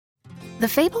The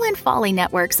Fable and Folly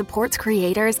Network supports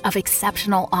creators of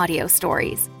exceptional audio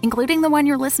stories, including the one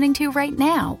you're listening to right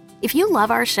now. If you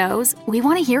love our shows, we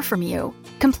want to hear from you.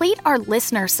 Complete our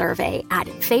listener survey at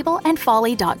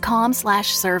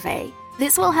fableandfolly.com/survey.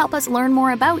 This will help us learn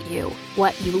more about you,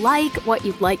 what you like, what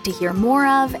you'd like to hear more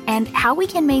of, and how we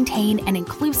can maintain an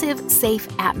inclusive, safe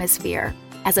atmosphere.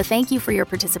 As a thank you for your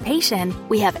participation,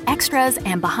 we have extras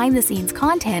and behind-the-scenes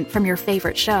content from your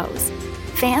favorite shows.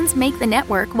 Fans make the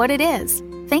network what it is.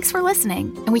 Thanks for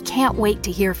listening, and we can't wait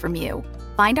to hear from you.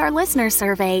 Find our listener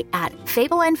survey at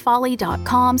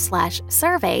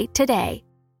fableandfolly.com/survey today.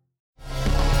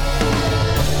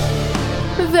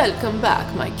 Welcome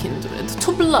back, my kindred,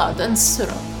 to Blood and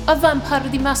Syrup, a Vampire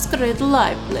the Masquerade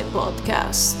live play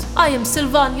podcast. I am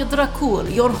Sylvania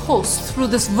Dracul, your host through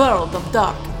this world of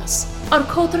darkness. Our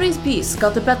coteries beasts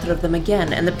got the better of them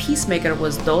again, and the peacemaker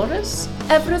was Doris?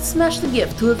 Everett smashed the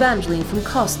gift to Evangeline from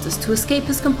Costas to escape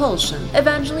his compulsion.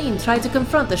 Evangeline tried to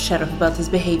confront the sheriff about his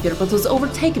behavior, but was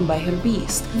overtaken by her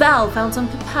beast. Val found some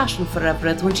compassion for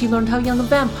Everett when she learned how young a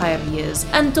vampire he is,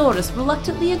 and Doris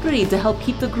reluctantly agreed to help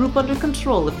keep the group under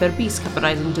control if their beast kept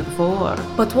rising to the fore.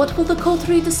 But what will the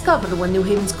coterie discover when New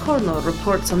Haven's coroner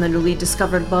reports on the newly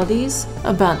discovered bodies?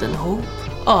 Abandon hope,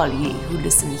 all ye who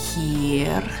listen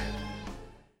here.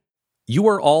 You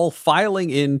are all filing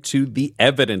into the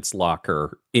evidence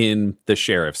locker in the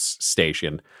sheriff's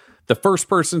station. The first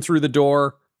person through the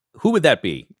door, who would that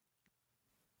be?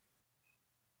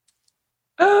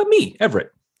 Me,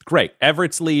 Everett. Great.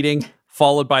 Everett's leading,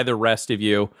 followed by the rest of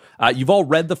you. You've all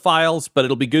read the files, but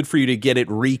it'll be good for you to get it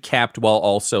recapped while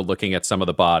also looking at some of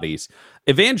the bodies.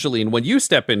 Evangeline, when you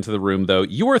step into the room, though,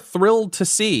 you are thrilled to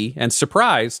see and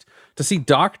surprised to see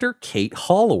Dr. Kate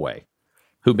Holloway,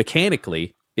 who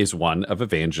mechanically is one of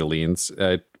Evangeline's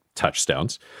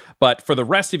touchstones. But for the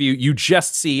rest of you, you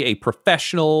just see a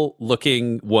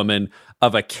professional-looking woman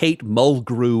of a Kate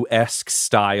Mulgrew-esque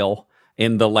style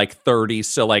in the 30s,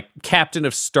 so Captain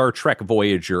of Star Trek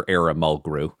Voyager era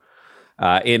Mulgrew,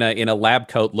 in a lab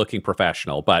coat looking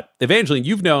professional. But Evangeline,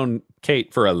 you've known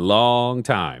Kate for a long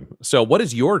time. So what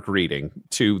is your greeting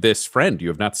to this friend you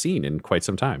have not seen in quite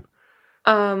some time?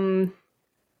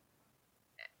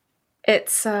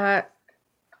 It's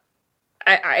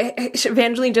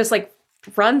Evangeline just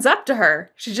runs up to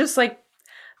her. She just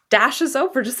dashes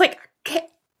over, just Kate,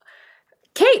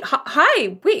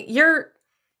 hi, wait,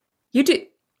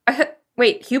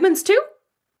 wait, humans too?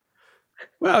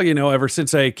 Well, ever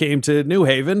since I came to New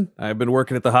Haven, I've been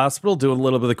working at the hospital, doing a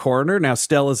little bit of the coroner. Now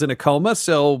Stella's in a coma,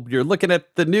 so you're looking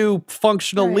at the new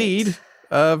functional lead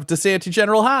of DeSanti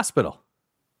General Hospital.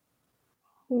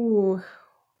 Ooh,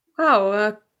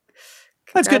 wow,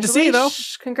 that's good to see you, though.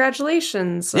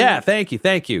 Congratulations. Yeah, thank you.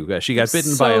 She got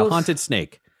bitten by a haunted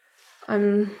snake.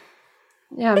 I'm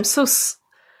so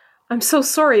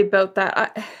sorry about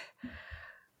that.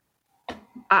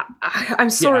 I'm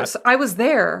sorry. Yeah. I was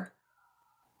there.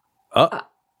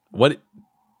 What?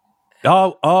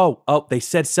 Oh! They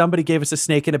said somebody gave us a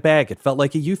snake in a bag. It felt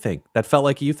like a you thing. That felt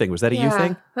like a you thing. Was that a you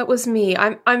thing? That was me.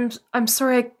 I'm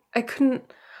sorry. I couldn't.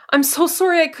 I'm so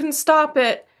sorry. I couldn't stop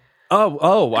it.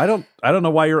 Oh, I don't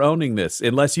know why you're owning this.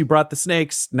 Unless you brought the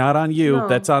snakes, not on you. No.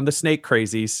 That's on the snake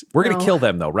crazies. We're going to kill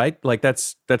them though, right?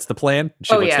 That's the plan.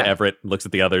 She looks to Everett, looks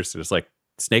at the others, just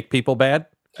snake people bad?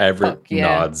 Everett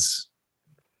nods.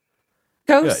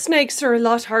 Ghost snakes are a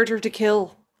lot harder to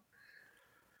kill.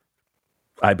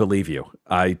 I believe you.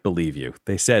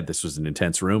 They said this was an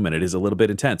intense room, and it is a little bit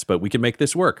intense, but we can make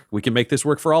this work. We can make this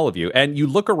work for all of you. And you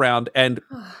look around, and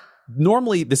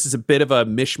normally this is a bit of a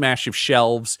mishmash of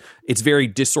shelves. It's very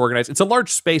disorganized. It's a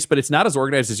large space, but it's not as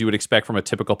organized as you would expect from a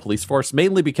typical police force,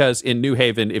 mainly because in New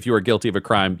Haven, if you are guilty of a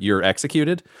crime, you're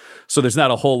executed. So there's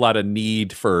not a whole lot of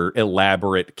need for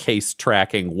elaborate case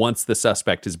tracking once the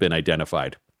suspect has been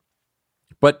identified.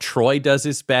 But Troy does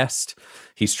his best.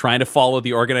 He's trying to follow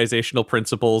the organizational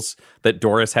principles that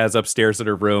Doris has upstairs in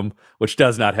her room, which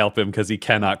does not help him because he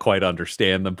cannot quite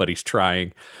understand them, but he's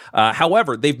trying.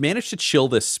 However, they've managed to chill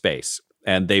this space,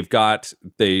 and they've got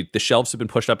the shelves have been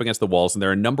pushed up against the walls, and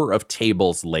there are a number of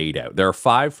tables laid out. There are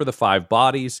 5 for the 5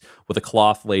 bodies with a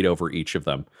cloth laid over each of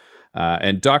them.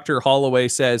 And Dr. Holloway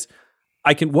says,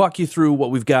 I can walk you through what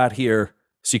we've got here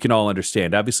so you can all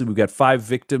understand. Obviously, we've got 5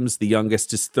 victims. The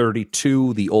youngest is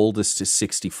 32. The oldest is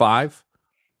 65.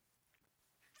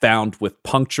 Found with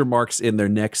puncture marks in their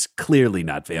necks. Clearly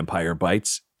not vampire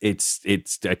bites.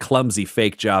 It's a clumsy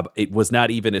fake job. It was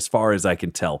not even, as far as I can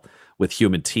tell, with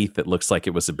human teeth. It looks like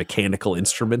it was a mechanical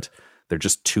instrument. They're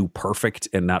just too perfect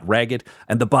and not ragged.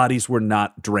 And the bodies were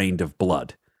not drained of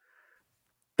blood.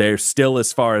 They're still,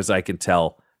 as far as I can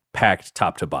tell, packed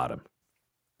top to bottom.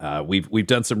 We've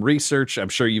done some research. I'm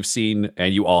sure you've seen,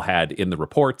 and you all had in the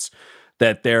reports,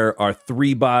 that there are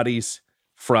 3 bodies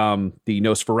from the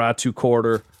Nosferatu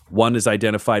quarter. One is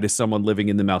identified as someone living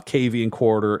in the Malkavian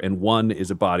quarter, and one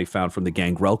is a body found from the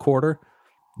Gangrel quarter.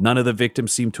 None of the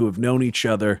victims seem to have known each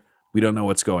other. We don't know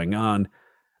what's going on.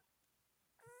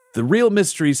 The real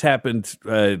mysteries happened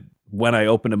when I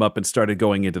opened them up and started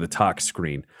going into the tox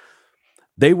screen.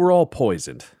 They were all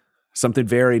poisoned. Something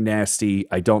very nasty.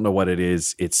 I don't know what it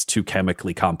is. It's too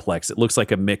chemically complex. It looks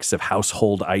like a mix of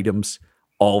household items,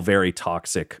 all very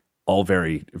toxic, all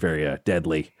very, very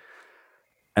deadly.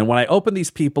 And when I open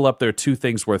these people up, there are 2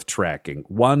 things worth tracking.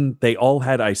 One, they all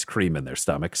had ice cream in their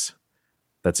stomachs.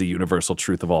 That's a universal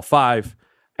truth of all 5.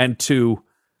 And 2,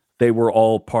 they were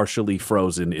all partially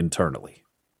frozen internally.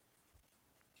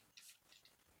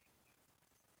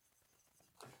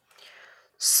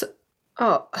 So,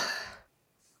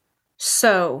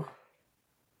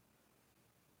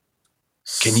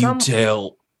 Can you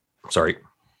tell? Sorry.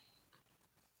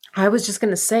 I was just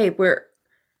gonna say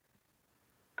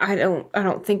I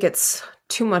don't think it's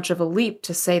too much of a leap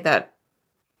to say that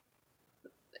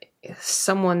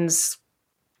someone's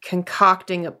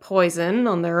concocting a poison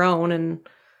on their own and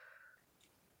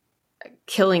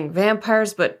killing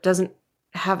vampires, but doesn't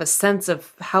have a sense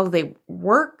of how they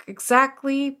work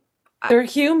exactly. They're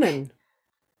human.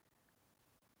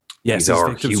 Yes, These these are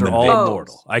victims human are all beings.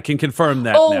 immortal. I can confirm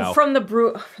that now. From the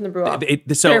brew op.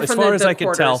 So They're as from far the as I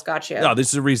can tell, quarters, gotcha. no, this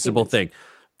is a reasonable thing.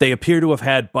 They appear to have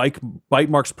had bite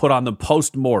marks put on them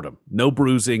post-mortem. No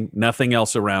bruising, nothing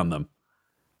else around them.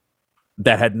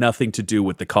 That had nothing to do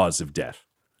with the cause of death.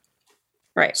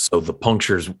 Right. So the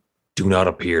punctures do not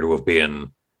appear to have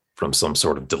been from some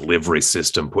sort of delivery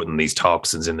system putting these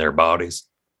toxins in their bodies.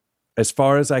 As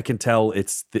far as I can tell,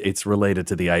 it's related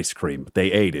to the ice cream.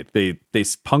 They ate it.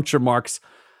 These puncture marks.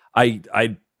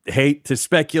 I hate to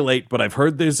speculate, but I've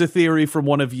heard there's a theory from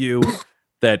one of you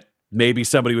that maybe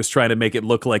somebody was trying to make it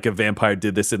look like a vampire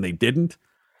did this and they didn't.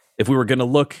 If we were going to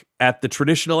look at the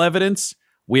traditional evidence,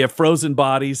 we have frozen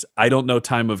bodies. I don't know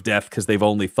time of death because they've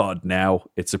only thawed now.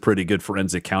 It's a pretty good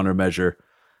forensic countermeasure.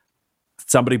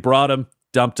 Somebody brought them,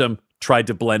 dumped them, tried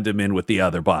to blend them in with the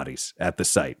other bodies at the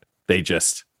site. They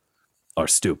just are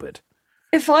stupid.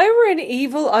 If I were an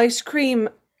evil ice cream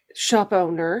shop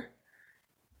owner,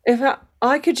 if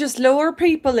I could just lure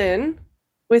people in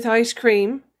with ice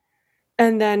cream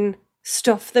and then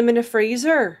stuff them in a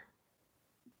freezer.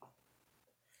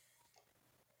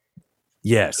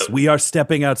 Yes, we are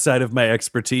stepping outside of my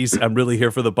expertise. I'm really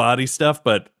here for the body stuff,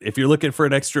 but if you're looking for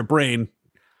an extra brain,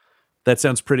 that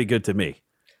sounds pretty good to me.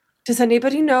 Does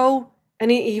anybody know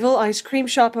any evil ice cream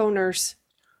shop owners?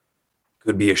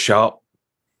 Could be a shop.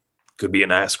 Could be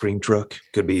an ice cream truck.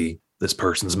 Could be this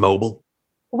person's mobile.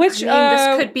 Which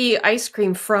this could be ice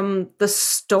cream from the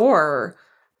store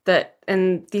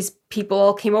and these people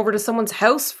all came over to someone's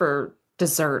house for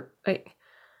dessert.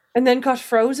 And then got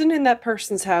frozen in that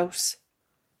person's house.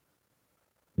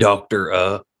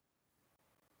 Doctor,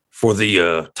 for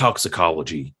the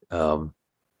toxicology,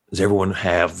 does everyone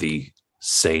have the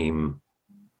same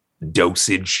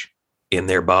dosage in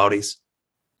their bodies?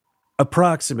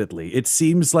 Approximately. It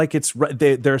seems like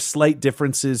there are slight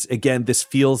differences. Again, this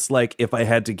feels like, if I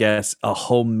had to guess, a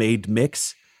homemade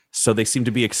mix. So they seem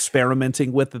to be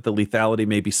experimenting with it. The lethality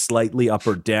may be slightly up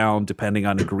or down depending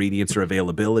on ingredients or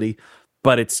availability,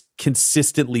 but it's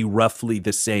consistently roughly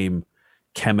the same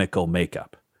chemical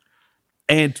makeup.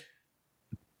 And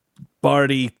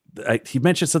Barty, he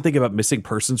mentioned something about missing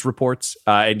persons reports.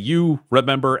 And you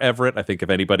remember, Everett, I think if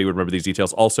anybody would remember these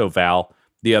details, also Val,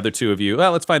 the other 2 of you.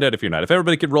 Well, let's find out if you're not. If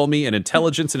everybody could roll me an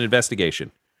intelligence and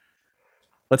investigation.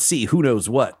 Let's see who knows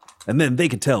what. And then they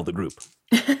can tell the group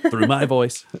through my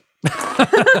voice.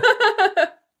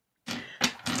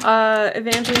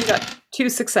 Evangeline got 2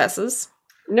 successes.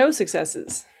 No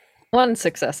successes. 1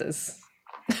 successes.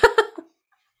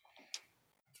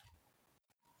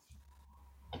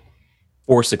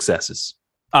 4 successes.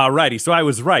 Alrighty, so I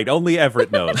was right. Only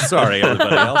Everett knows. Sorry,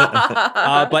 everybody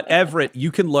else. But Everett,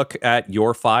 you can look at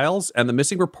your files, and the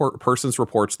missing persons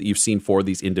reports that you've seen for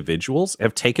these individuals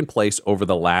have taken place over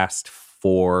the last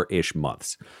 4-ish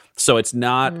months. So it's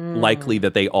not likely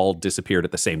that they all disappeared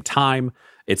at the same time.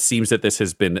 It seems that this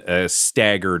has been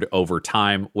staggered over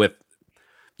time with,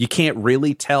 you can't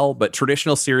really tell, but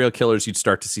traditional serial killers, you'd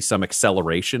start to see some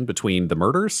acceleration between the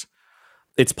murders.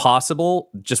 It's possible,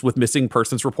 just with missing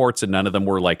persons reports, and none of them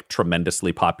were like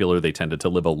tremendously popular. They tended to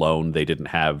live alone. They didn't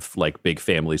have like big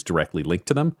families directly linked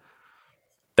to them.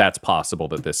 That's possible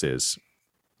that this is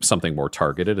something more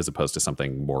targeted as opposed to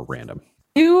something more random.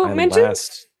 You And mentioned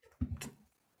last-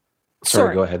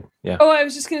 Sorry, go ahead. Yeah. Oh, I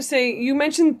was just gonna say, you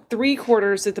mentioned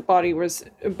 3/4 that the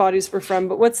bodies were from,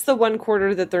 but what's the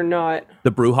 1/4 that they're not?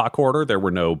 The Brujah quarter, there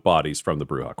were no bodies from the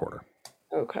Brujah quarter.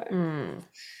 Okay.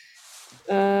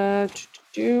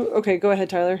 Okay, go ahead,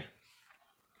 Tyler.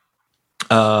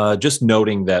 Just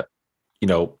noting that,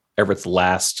 Everett's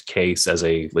last case as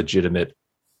a legitimate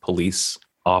police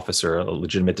officer, a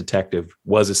legitimate detective,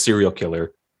 was a serial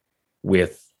killer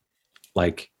with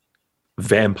like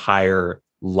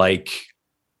vampire-like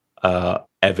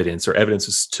evidence or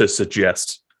evidence to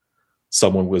suggest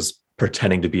someone was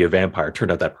pretending to be a vampire.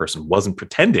 Turned out that person wasn't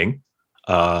pretending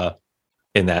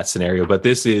in that scenario, but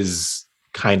this is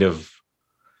kind of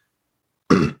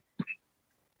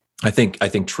I think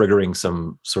triggering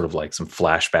some sort of like some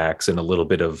flashbacks and a little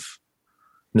bit of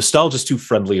nostalgia is too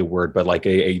friendly a word, but like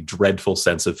a dreadful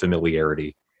sense of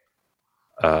familiarity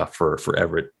for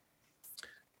Everett.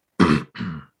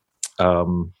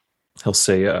 He'll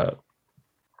say,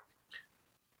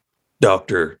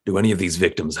 "Doctor, do any of these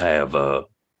victims have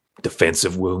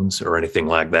defensive wounds or anything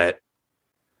like that?"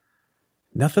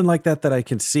 Nothing like that I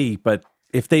can see, but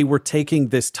if they were taking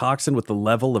this toxin with the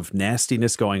level of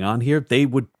nastiness going on here, they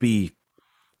would be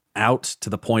out to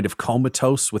the point of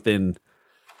comatose within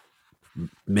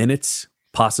minutes,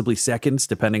 possibly seconds,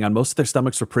 depending on. Most of their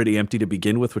stomachs were pretty empty to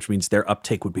begin with, which means their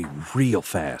uptake would be real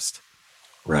fast.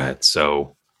 Right.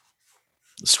 So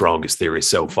the strongest theory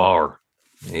so far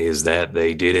is that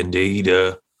they did indeed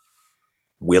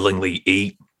willingly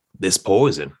eat this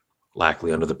poison,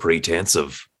 likely under the pretense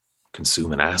of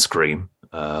consuming ice cream.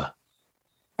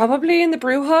 Probably in the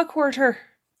Brujah quarter.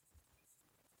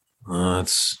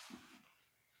 It's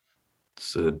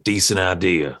a decent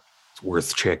idea. It's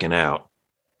worth checking out.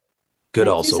 Could Thank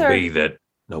you, also sir. be that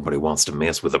nobody wants to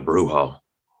mess with a Brujah,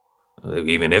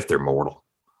 even if they're mortal.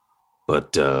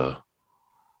 But I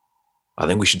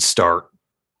think we should start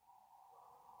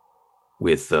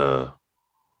with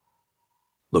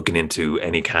looking into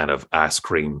any kind of ice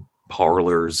cream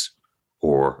parlors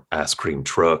or ice cream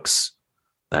trucks,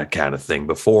 that kind of thing,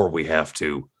 before we have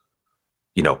to,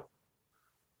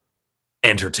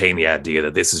 entertain the idea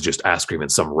that this is just ice cream in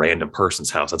some random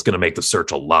person's house. That's going to make the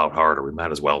search a lot harder. We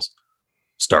might as well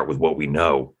start with what we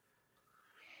know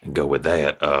and go with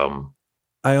that.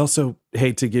 I also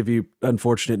hate to give you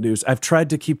unfortunate news. I've tried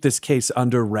to keep this case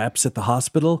under wraps at the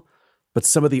hospital, but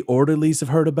some of the orderlies have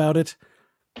heard about it.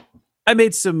 I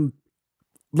made some,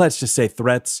 let's just say,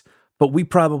 threats, but we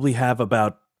probably have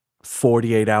about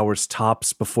 48 hours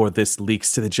tops before this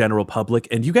leaks to the general public.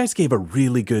 And you guys gave a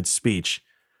really good speech.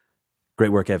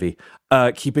 Great work, Evie.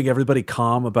 Keeping everybody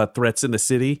calm about threats in the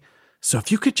city. So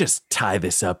if you could just tie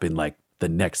this up in like the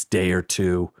next day or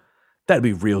two, that'd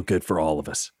be real good for all of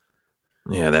us.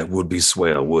 Yeah, that would be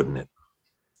swell, wouldn't it?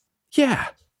 Yeah.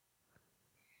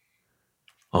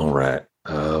 All right.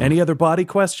 Any other body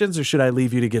questions, or should I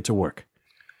leave you to get to work?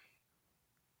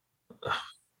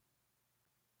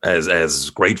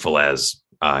 As grateful as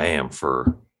I am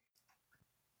for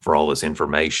all this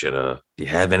information, do you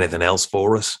have anything else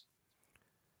for us?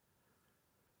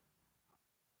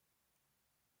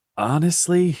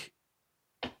 Honestly,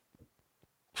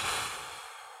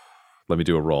 let me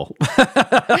do a roll.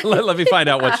 let me find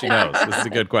out what she knows. This is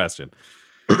a good question.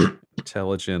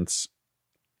 Intelligence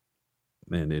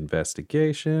and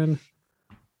investigation.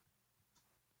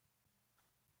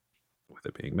 With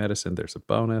it being medicine, there's a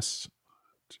bonus.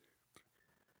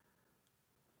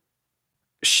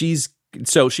 She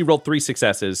rolled 3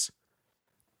 successes.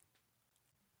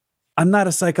 I'm not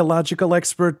a psychological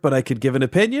expert, but I could give an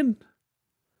opinion.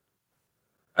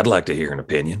 I'd like to hear an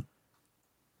opinion.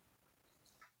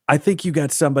 I think you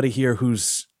got somebody here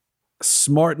who's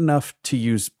smart enough to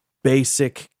use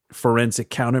basic forensic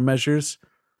countermeasures,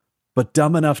 but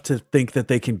dumb enough to think that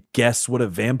they can guess what a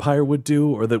vampire would do,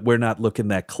 or that we're not looking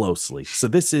that closely. So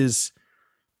this is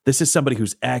somebody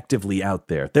who's actively out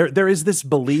there. There is this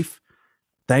belief,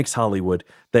 thanks Hollywood,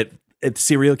 that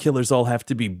serial killers all have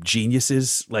to be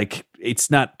geniuses. Like, it's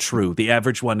not true. The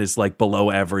average one is like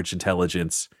below average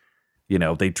intelligence.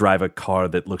 They drive a car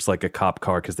that looks like a cop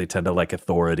car because they tend to like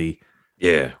authority.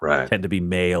 Yeah, right. Tend to be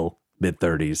male,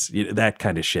 mid-30s, that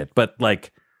kind of shit. But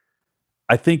like,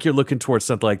 I think you're looking towards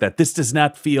something like that. This does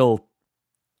not feel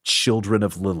Children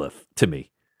of Lilith to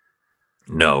me.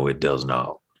 No, it does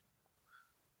not.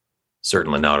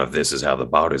 Certainly not if this is how the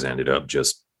bodies ended up,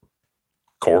 just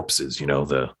corpses,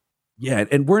 Yeah,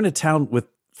 and we're in a town with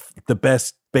the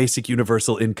best basic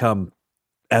universal income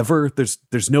ever.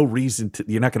 There's no reason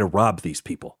you're not going to rob these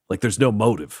people. Like, there's no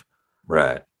motive.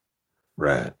 Right.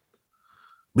 At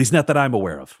least not that I'm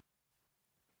aware of.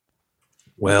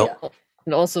 Well,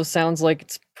 It also sounds like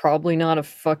it's probably not a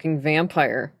fucking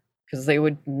vampire, Because they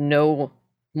would know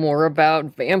more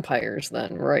about vampires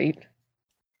then, right?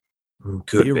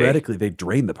 Could Theoretically, they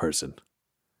drain the person.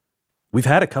 We've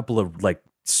had a couple of like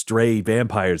stray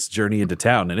vampires journey into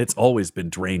town, and it's always been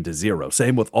drained to zero.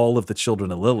 Same with all of the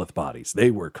children of Lilith bodies. They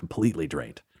were completely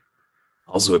drained. be.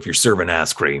 Also, if you're serving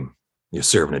ice cream, you're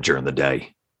serving it during the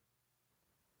day.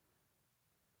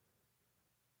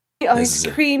 The ice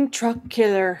cream truck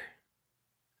killer.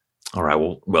 All right,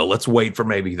 well, let's wait for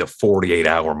maybe the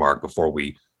 48-hour mark before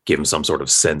we give him some sort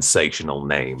of sensational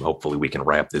name. Hopefully we can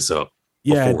wrap this up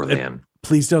before then.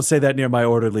 Please don't say that near my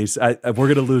orderlies. We're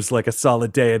going to lose like a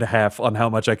solid day and a half on how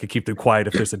much I could keep them quiet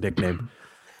if there's a nickname.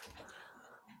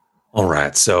 All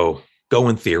right, so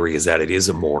going theory is that it is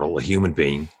immortal, a human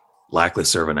being, likely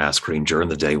serving ice cream during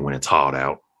the day when it's hot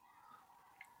out.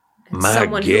 My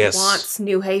Someone guess... who wants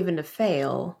New Haven to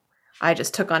fail. I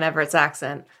just took on Everett's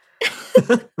accent.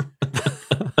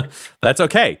 That's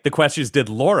okay. The question is, did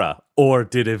Laura or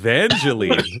did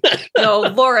Evangeline? No,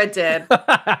 Laura did.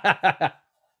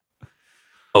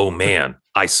 Oh man,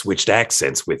 I switched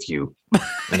accents with you.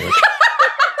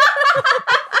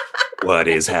 What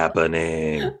is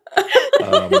happening?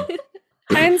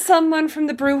 And someone from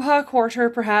the Brewha Quarter,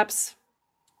 perhaps.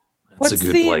 That's a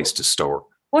good place to start.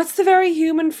 What's the very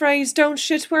human phrase, don't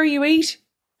shit where you eat?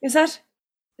 Is that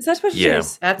what it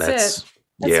is? That's it.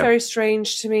 That's very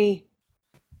strange to me.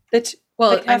 That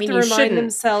Well, they have to you remind shouldn't.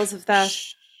 themselves of that.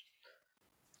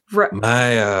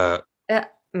 My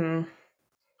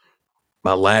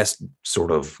my last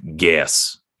sort of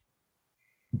guess,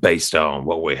 based on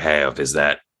what we have, is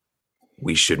that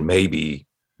we should maybe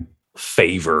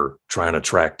favor trying to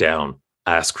track down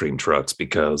ice cream trucks,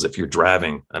 because if you're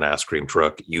driving an ice cream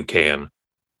truck, you can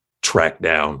track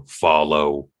down,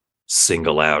 follow,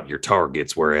 single out your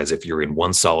targets. Whereas if you're in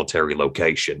one solitary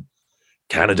location,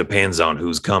 kind of depends on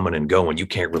who's coming and going. You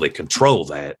can't really control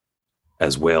that,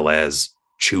 as well as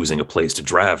choosing a place to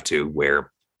drive to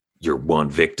where your one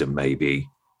victim may be.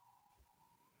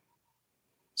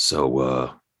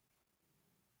 So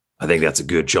I think that's a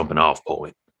good jumping off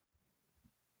point.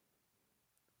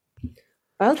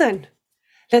 Well then,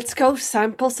 let's go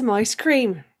sample some ice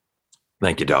cream.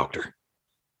 Thank you, Doctor.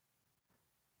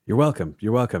 You're welcome.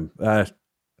 You're welcome.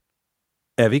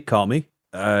 Evie, call me.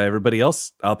 Everybody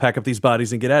else, I'll pack up these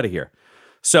bodies and get out of here.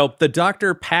 So the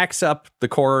doctor packs up the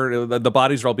core. The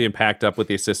bodies are all being packed up with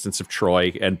the assistance of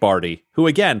Troy and Barty, who,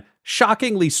 again,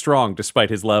 shockingly strong despite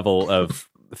his level of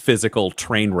physical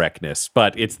train wreckness.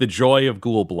 But it's the joy of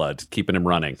ghoul blood keeping him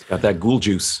running. Got that ghoul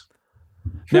juice.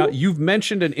 Now, you've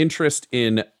mentioned an interest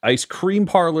in ice cream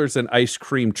parlors and ice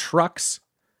cream trucks.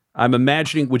 I'm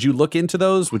imagining, would you look into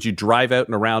those? Would you drive out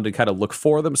and around and kind of look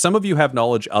for them? Some of you have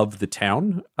knowledge of the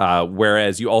town,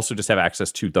 whereas you also just have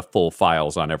access to the full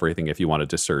files on everything if you wanted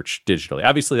to search digitally.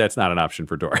 Obviously, that's not an option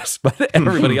for Doris, but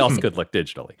everybody else could look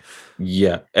digitally.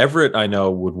 Yeah. Everett, I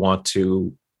know, would want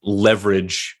to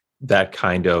leverage that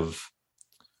kind of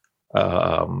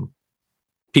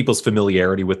people's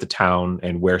familiarity with the town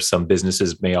and where some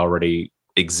businesses may already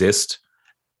exist,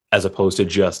 as opposed to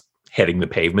just heading the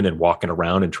pavement and walking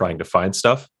around and trying to find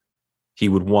stuff. He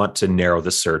would want to narrow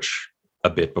the search a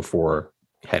bit before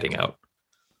heading out.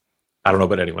 I don't know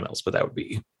about anyone else, but that would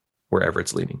be wherever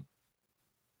it's leaning.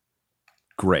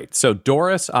 Great. So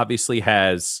Doris obviously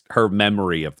has her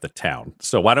memory of the town.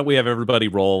 So why don't we have everybody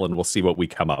roll and we'll see what we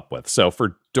come up with. So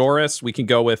for Doris, we can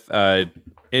go with, I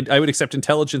would accept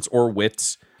intelligence or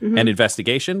wits and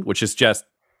investigation, which is just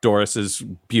Doris's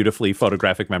beautifully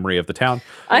photographic memory of the town.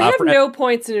 I have no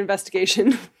points in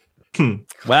investigation.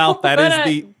 Well, that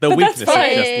is the weakness of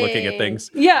fine. just looking at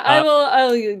things. Yeah,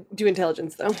 I'll do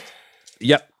intelligence though.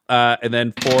 Yep. And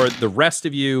then for the rest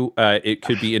of you, it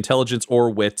could be intelligence or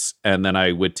wits, and then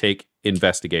I would take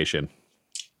investigation.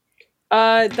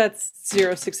 That's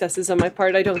 0 successes on my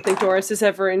part. I don't think Doris has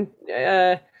ever Not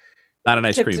an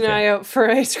ice kept cream an eye fan. out for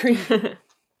ice cream.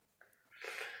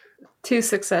 2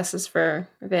 successes for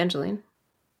Evangeline.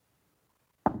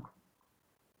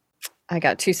 I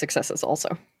got 2 successes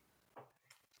also.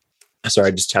 Sorry,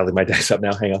 I just tallied my dice up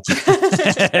now. Hang on.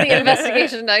 The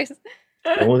investigation dice.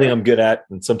 The only thing I'm good at,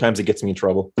 and sometimes it gets me in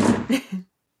trouble.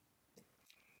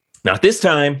 Not this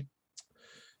time.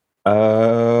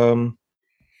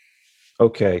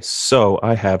 Okay, so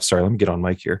I have, sorry, let me get on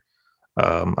mic here.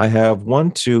 I have 1,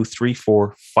 2, 3,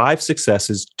 4, 5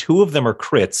 successes. 2 of them are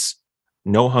crits.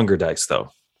 No hunger dice,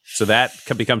 though. So that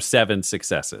can become 7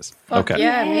 successes. Fuck Okay.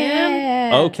 yeah,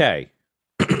 man. Okay.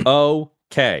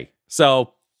 Okay.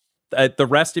 So the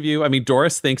rest of you, I mean,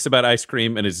 Doris thinks about ice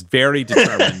cream and is very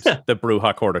determined that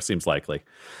Brewha Quarter seems likely.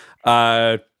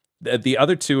 the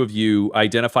other two of you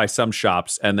identify some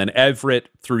shops, and then Everett,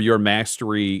 through your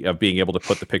mastery of being able to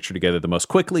put the picture together the most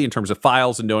quickly in terms of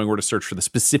files and knowing where to search for the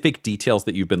specific details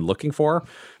that you've been looking for,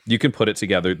 you can put it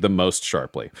together the most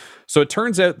sharply. So it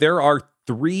turns out there are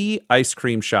 3 ice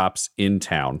cream shops in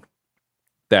town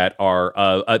that are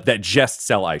that just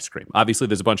sell ice cream. Obviously,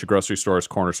 there's a bunch of grocery stores,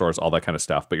 corner stores, all that kind of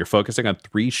stuff, but you're focusing on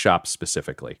 3 shops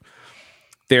specifically.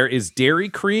 There is Dairy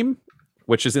Cream,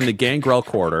 which is in the Gangrel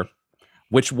Quarter,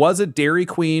 which was a Dairy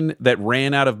Queen that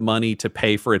ran out of money to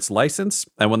pay for its license.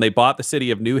 And when they bought the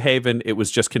city of New Haven, it was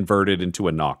just converted into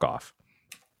a knockoff.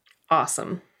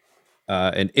 Awesome.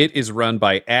 And it is run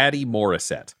by Addie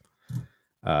Morissette.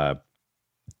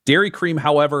 Dairy Cream,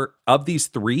 however, of these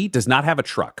 3, does not have a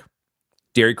truck.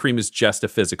 Dairy Cream is just a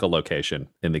physical location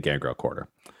in the Gangrel Quarter.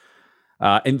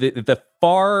 In the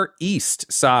far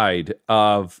east side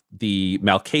of the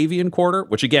Malkavian Quarter,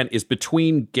 which again is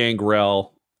between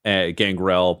Gangrel and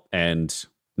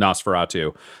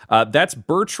Nosferatu, that's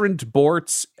Bertrand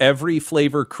Bort's Every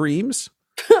Flavor Creams.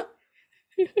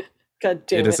 God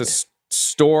damn it. It is a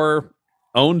store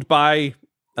owned by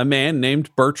a man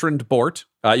named Bertrand Bort.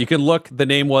 You can look, the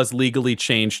name was legally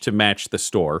changed to match the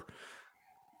store.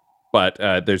 But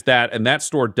there's that, and that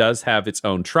store does have its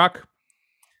own truck.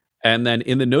 And then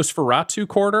in the Nosferatu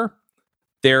Quarter,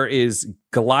 there is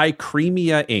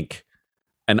Glycemia Inc.,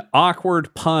 an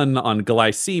awkward pun on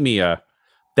glycemia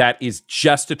that is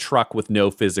just a truck with no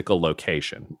physical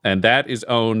location. And that is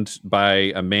owned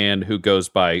by a man who goes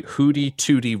by Hootie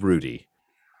Tootie Rudy.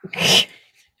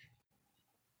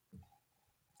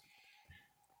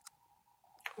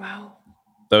 Wow.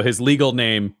 Though his legal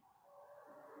name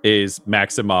is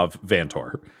Maximov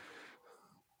Vantor.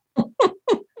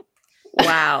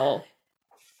 Wow.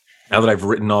 Now that I've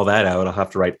written all that out, I'll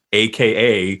have to write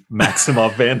AKA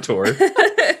Maximov Vantor.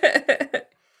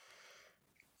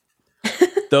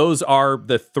 Those are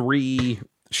the 3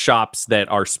 shops that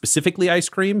are specifically ice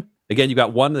cream. Again, you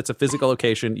got one that's a physical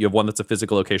location, you have one that's a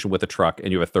physical location with a truck,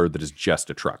 and you have a third that is just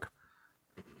a truck.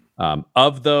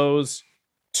 Of those,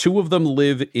 2 of them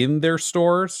live in their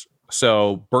stores.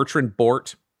 So Bertrand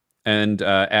Bort and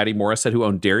Addie Morissette, who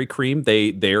own Dairy Cream,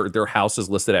 their house is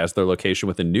listed as their location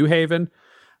within New Haven.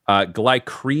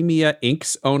 Glycemia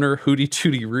Inc.'s owner, Hootie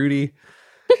Tootie Rudy,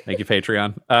 thank you,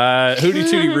 Patreon. Hootie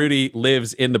Tootie Rudy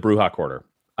lives in the Bruja Quarter,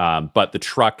 but the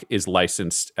truck is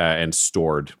licensed and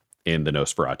stored in the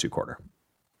Nosferatu Quarter.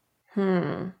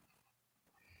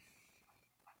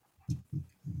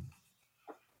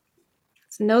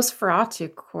 It's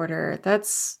Nosferatu Quarter.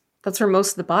 That's where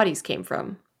most of the bodies came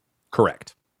from.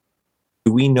 Correct.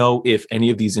 Do we know if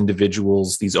any of these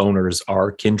individuals, these owners,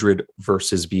 are kindred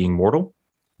versus being mortal?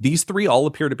 These 3 all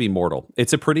appear to be mortal.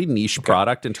 It's a pretty niche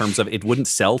product in terms of it wouldn't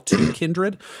sell to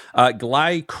kindred.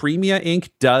 Glycemia Inc.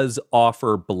 does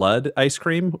offer blood ice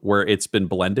cream where it's been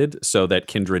blended so that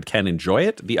kindred can enjoy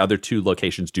it. The other 2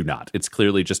 locations do not. It's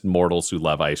clearly just mortals who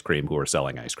love ice cream who are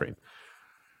selling ice cream.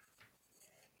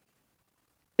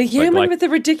 The human with the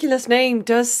ridiculous name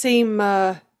does seem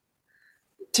to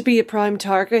be a prime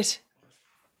target.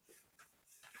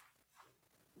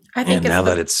 I think now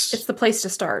that it's the place to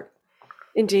start.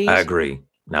 Indeed. I agree.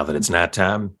 Now that it's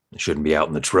nighttime, it shouldn't be out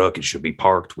in the truck. It should be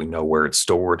parked. We know where it's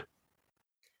stored.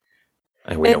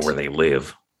 And we know where they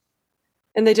live.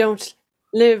 And they don't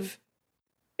live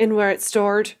in where it's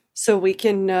stored, so we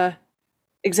can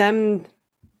examine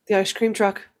the ice cream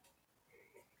truck.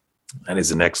 That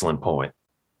is an excellent point.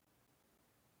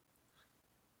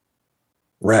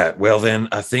 Right. Well, then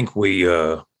I think we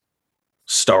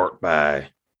start by...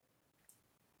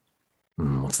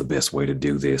 what's the best way to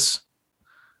do this?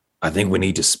 I think we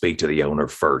need to speak to the owner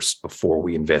first before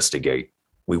we investigate.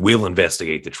 We will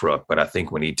investigate the truck, but I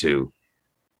think we need to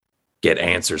get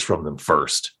answers from them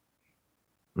first.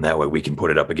 And that way we can put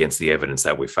it up against the evidence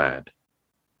that we find.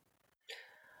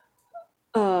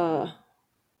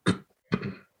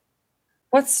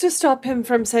 What's to stop him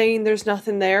from saying there's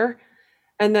nothing there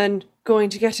and then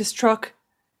going to get his truck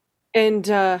and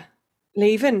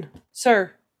leaving,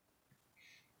 sir?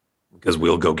 Because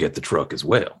we'll go get the truck as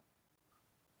well.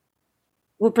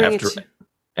 We'll bring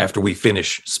After we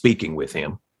finish speaking with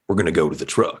him, we're going to go to the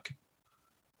truck.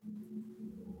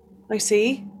 I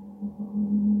see.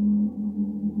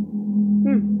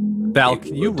 Val,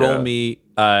 can you roll me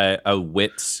a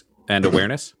wits and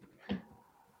awareness?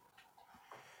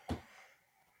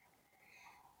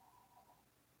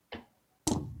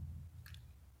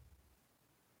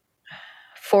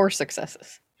 Four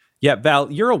successes. Yeah,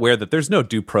 Val, you're aware that there's no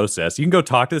due process. You can go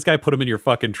talk to this guy, put him in your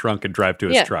fucking trunk, and drive to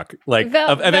his truck. Like, Val,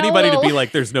 of anybody to be will-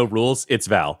 like, there's no rules, it's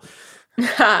Val.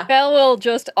 Val will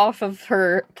just off of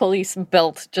her police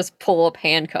belt just pull up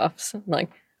handcuffs. Like,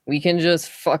 we can just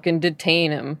fucking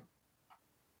detain him.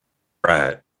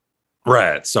 Right.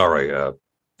 Sorry.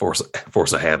 Force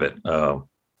of habit.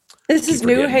 This is keep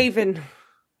New forgetting. Haven.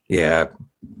 Yeah.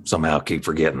 Somehow keep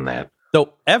forgetting that.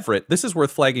 So, Everett, this is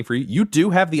worth flagging for you. You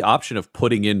do have the option of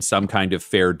putting in some kind of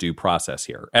fair due process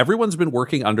here. Everyone's been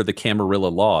working under the Camarilla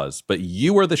laws, but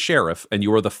you are the sheriff and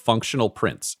you are the functional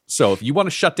prince. So if you want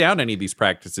to shut down any of these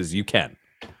practices, you can.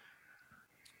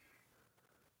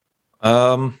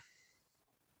 I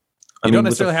You don't mean,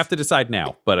 necessarily have to decide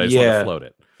now, but I just want to float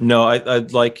it. No,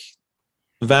 I'd like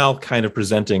Val kind of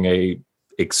presenting a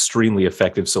extremely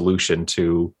effective solution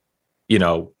to,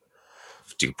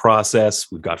 due process.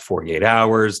 We've got 48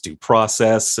 hours, due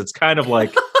process. It's kind of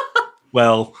like,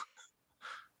 well,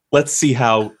 let's see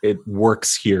how it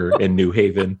works here in New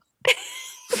Haven.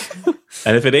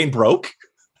 And if it ain't broke,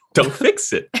 don't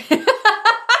fix it.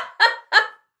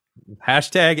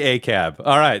 Hashtag ACAB.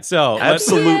 All right. So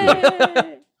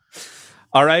Absolutely.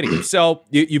 all righty. So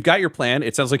you've got your plan.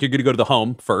 It sounds like you're going to go to the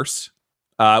home first.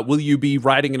 Will you be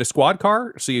riding in a squad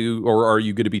car? Or are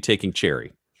you going to be taking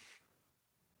Cherry?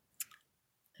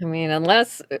 I mean,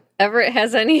 unless Everett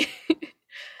has anything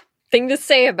to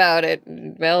say about it,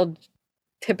 well,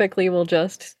 typically we'll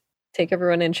just take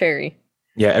everyone in Cherry.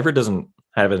 Yeah, Everett doesn't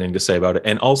have anything to say about it.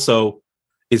 And also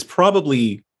is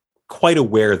probably quite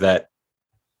aware that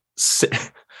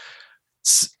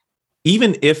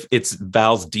even if it's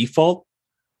Val's default,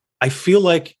 I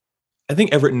think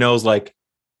Everett knows, like,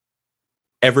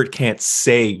 Everett can't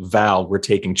say, Val, we're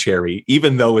taking Cherry,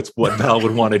 even though it's what Val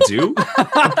would want to do.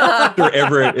 Or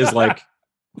Everett is like,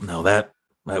 no, that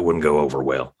wouldn't go over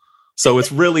well. So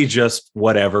it's really just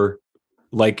whatever.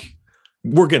 Like,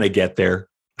 we're going to get there.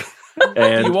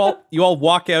 And you all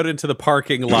walk out into the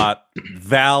parking lot.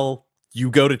 Val, you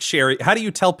go to Cherry. How do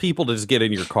you tell people to just get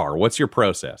in your car? What's your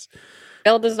process?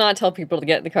 Val does not tell people to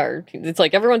get in the car. It's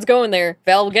like everyone's going there.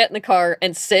 Val will get in the car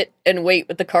and sit and wait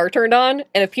with the car turned on.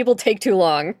 And if people take too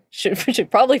long, should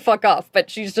probably fuck off.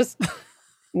 But she's just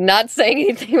not saying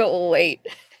anything, but we'll wait.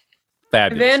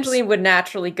 Fabulous. Evangeline would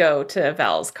naturally go to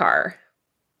Val's car.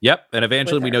 Yep. And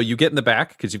Evangeline, With we her. know you get in the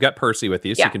back because you've got Percy with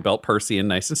you, so Yeah. you can belt Percy in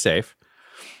nice and safe.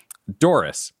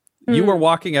 Doris, you were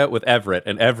walking out with Everett,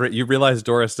 and Everett, you realize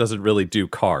Doris doesn't really do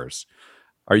cars.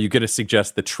 Are you going to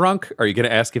suggest the trunk? Are you going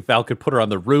to ask if Val could put her on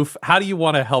the roof? How do you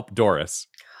want to help Doris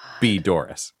be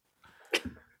Doris?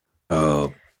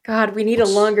 God, we need a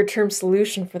longer term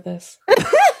solution for this.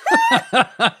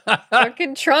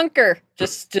 Fucking trunker.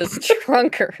 Just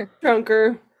trunker.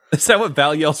 Drunker. Is that what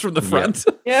Val yells from the front?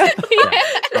 Yeah.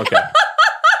 Okay.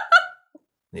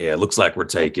 Yeah, it looks like we're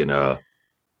taking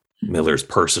Miller's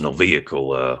personal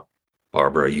vehicle.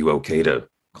 Barbara, are you okay to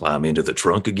climb into the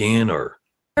trunk again, or?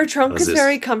 Her trunk How's is this?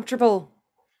 very comfortable.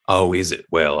 Oh, is it?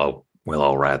 Well,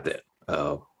 all right then.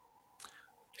 Val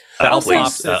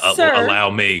Please stops. Sir. allow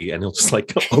me, and he'll just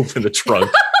like open the trunk.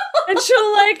 And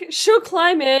she'll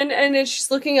climb in, and then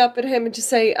she's looking up at him and just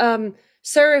say,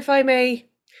 sir, if I may,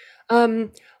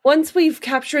 once we've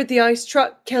captured the ice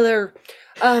truck killer,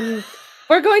 we're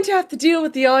going to have to deal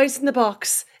with the eyes in the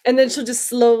box. And then she'll just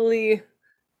slowly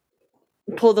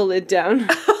pull the lid down.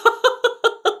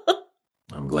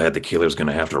 I'm glad the killer's going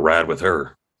to have to ride with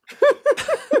her.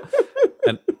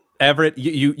 And Everett,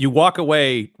 you walk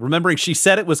away remembering she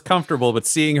said it was comfortable, but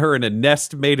seeing her in a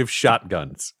nest made of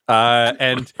shotguns.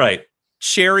 And Right.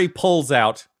 Cherry pulls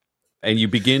out, and you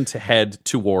begin to head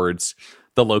towards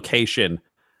the location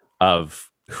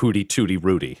of Hootie Tootie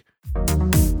Rudy.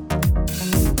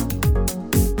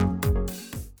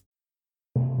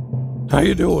 How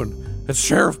you doing? It's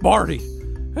Sheriff Marty.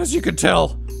 As you can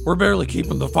tell, we're barely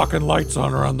keeping the fucking lights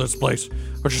on around this place,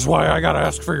 which is why I gotta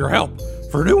ask for your help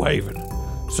for New Haven.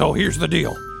 So here's the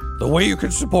deal. The way you can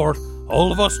support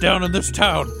all of us down in this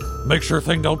town, make sure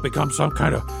things don't become some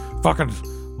kind of fucking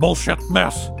bullshit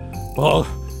mess, well,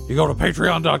 you go to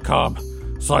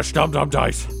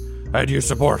patreon.com/dumdumdice and you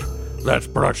support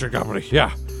that production company.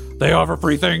 Yeah, they offer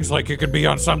free things like you can be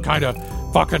on some kind of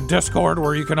fucking Discord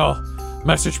where you can all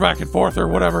message back and forth or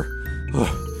whatever.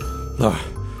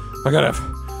 I gotta have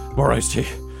more iced tea.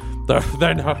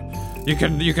 Then you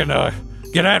can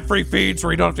get ad-free feeds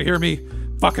where you don't have to hear me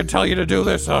fucking tell you to do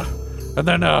this. And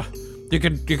then you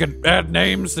can add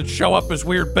names that show up as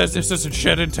weird businesses and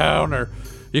shit in town, or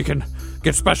you can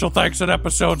get special thanks in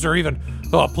episodes, or even,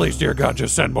 oh please dear God,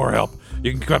 just send more help.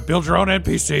 You can build your own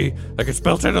NPC that gets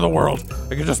built into the world.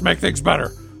 It can just make things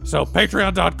better. So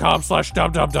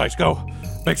patreon.com/dumdumdice. Go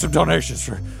make some donations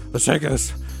for the sake of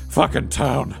this fucking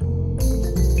town.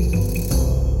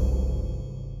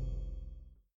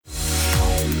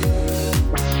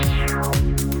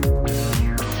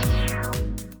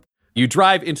 You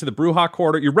drive into the Brewhawk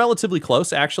Quarter. You're relatively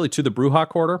close, actually, to the Brewhawk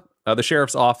Quarter. The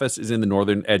sheriff's office is in the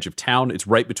northern edge of town. It's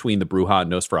right between the Brujah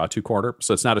and Nosferatu Quarter,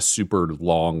 so it's not a super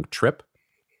long trip.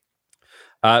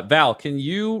 Val, can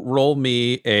you roll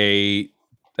me a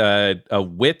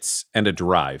wits and a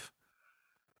drive?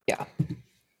 Yeah.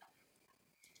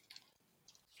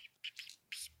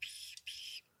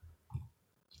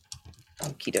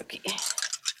 Okie dokie.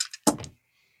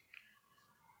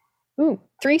 Ooh,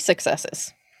 3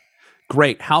 successes.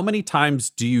 Great. How many times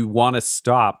do you want to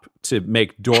stop to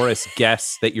make Doris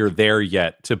guess that you're there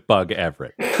yet to bug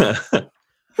Everett?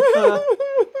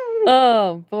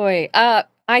 Oh boy.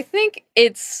 I think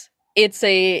it's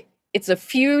a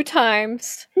few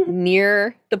times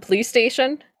near the police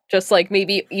station, just like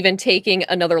maybe even taking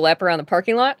another lap around the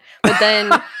parking lot. But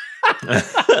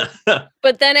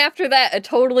then after that, a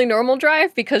totally normal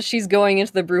drive because she's going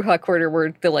into the Brujah Quarter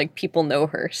where the like people know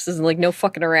her. She's like no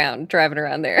fucking around driving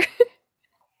around there.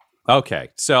 Okay,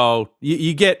 so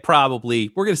you get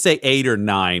probably, we're going to say 8 or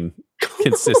 9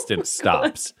 consistent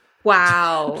stops.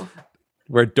 Wow.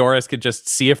 Where Doris could just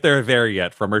see if they're there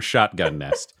yet from her shotgun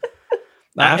nest.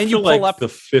 After and you pull like up the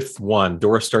 5th one,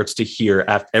 Doris starts to hear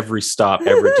at every stop,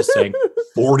 Everett just saying,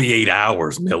 48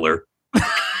 hours, Miller.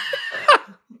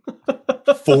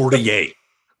 48.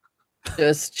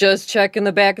 Just checking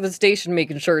the back of the station,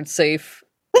 making sure it's safe.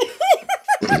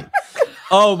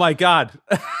 Oh my God.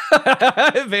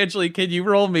 Evangeline, can you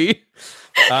roll me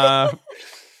a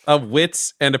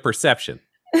wits and a perception?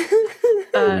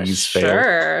 Please fail.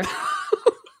 Sure.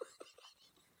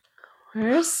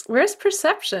 Where's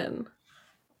perception?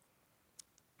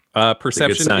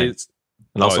 Perception sign. is...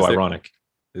 And also is there- ironic.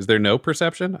 Is there no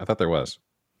perception? I thought there was.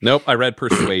 Nope, I read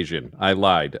persuasion. I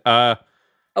lied.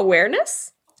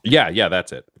 Awareness? Yeah,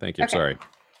 that's it. Thank you. Okay. Sorry.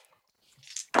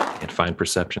 Can't find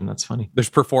perception. That's funny. There's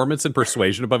performance and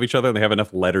persuasion above each other, and they have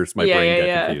enough letters my brain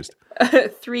get confused.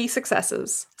 3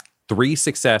 successes. 3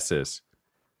 successes.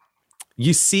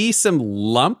 You see some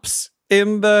lumps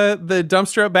in the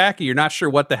dumpster out back, and you're not sure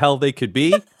what the hell they could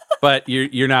be, but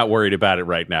you're not worried about it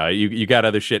right now. You got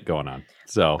other shit going on.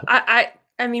 So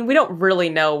I mean, we don't really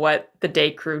know what the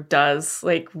day crew does,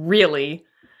 like, really.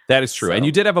 that is true. So- And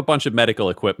you did have a bunch of medical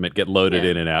equipment get loaded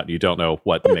Yeah. in and out, and you don't know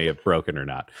what may have broken or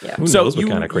not. Yeah. Who So knows what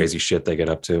you- kind of crazy shit they get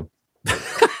up to?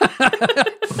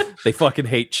 They fucking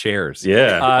hate chairs.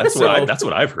 Yeah, so- that's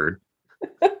what I've heard.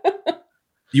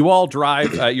 You all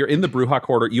drive, you're in the Brujah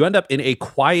Quarter. You end up in a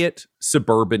quiet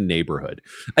suburban neighborhood.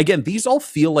 Again, these all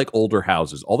feel like older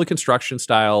houses. All the construction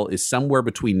style is somewhere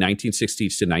between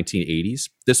 1960s to 1980s.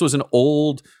 This was an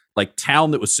old like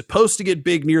town that was supposed to get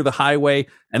big near the highway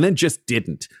and then just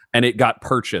didn't. And it got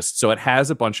purchased. So it has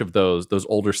a bunch of those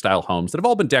older style homes that have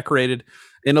all been decorated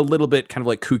in a little bit kind of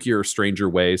like kookier or stranger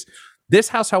ways. This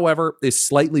house, however, is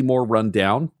slightly more run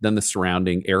down than the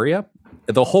surrounding area.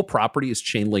 The whole property is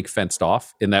chain link fenced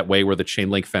off in that way where the chain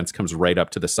link fence comes right up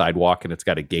to the sidewalk and it's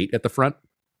got a gate at the front.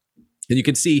 And you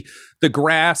can see the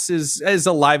grass is as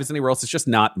alive as anywhere else. It's just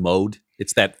not mowed.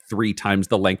 It's that 3 times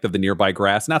the length of the nearby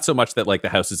grass. Not so much that like the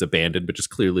house is abandoned, but just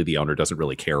clearly the owner doesn't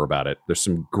really care about it. There's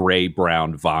some gray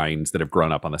brown vines that have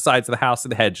grown up on the sides of the house,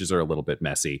 and the hedges are a little bit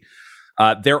messy.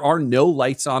 There are no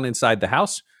lights on inside the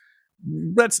house.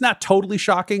 That's not totally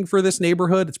shocking for this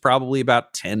neighborhood. It's probably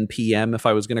about 10 p.m. if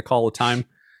I was going to call a time.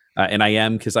 And I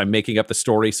am because I'm making up the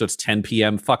story. So it's 10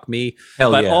 p.m. Fuck me.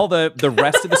 Hell But yeah. all the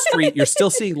rest of the street, you're still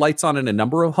seeing lights on in a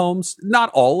number of homes. Not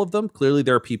all of them. Clearly,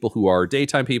 there are people who are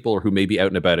daytime people or who may be out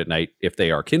and about at night if they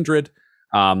are kindred.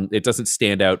 It doesn't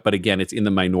stand out. But again, it's in the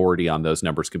minority on those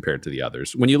numbers compared to the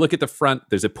others. When you look at the front,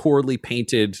 there's a poorly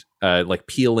painted, like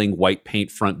peeling white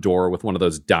paint front door with one of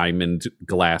those diamond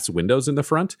glass windows in the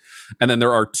front. And then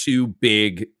there are 2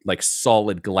 big, like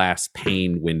solid glass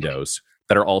pane windows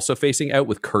that are also facing out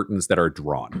with curtains that are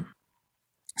drawn.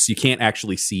 So you can't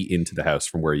actually see into the house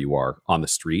from where you are on the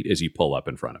street as you pull up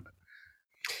in front of it.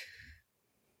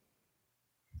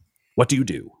 What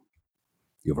do?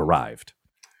 You've arrived.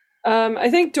 I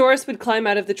think Doris would climb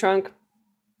out of the trunk.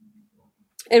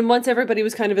 And once everybody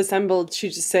was kind of assembled,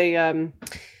 she'd just say, if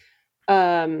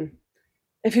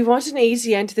you want an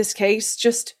easy end to this case,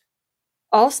 just,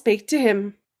 I'll speak to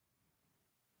him.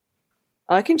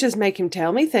 I can just make him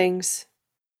tell me things.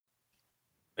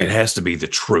 It has to be the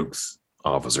truth,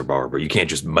 Officer Barber. You can't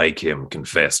just make him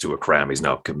confess to a crime he's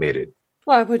not committed.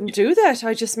 Well, I wouldn't do that.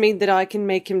 I just mean that I can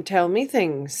make him tell me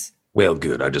things. Well,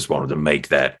 good. I just wanted to make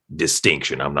that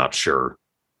distinction. I'm not sure.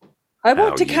 I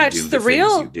want how to you catch do the things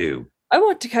real. You do. I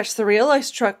want to catch the real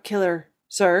ice truck killer,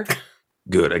 sir.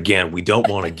 Good. Again, we don't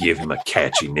want to give him a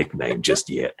catchy nickname just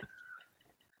yet.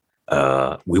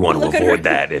 We want to Look at her. avoid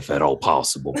that if at all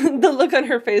possible. The look on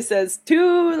her face says,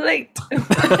 too late.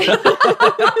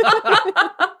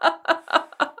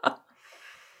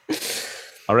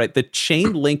 All right, the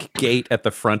chain link gate at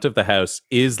the front of the house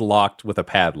is locked with a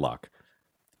padlock.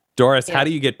 Doris, how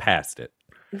do you get past it?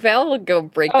 Val will go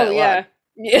break Oh, that yeah. lock.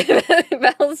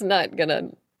 Yeah, Val's not gonna.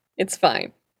 It's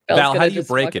fine. Val's Val, gonna how do you just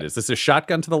break walk it? Is this a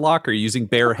shotgun to the lock or are you using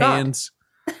bare God. hands?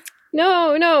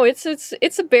 No,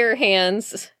 it's a bare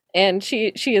hands, and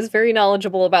she is very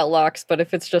knowledgeable about locks. But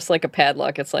if it's just like a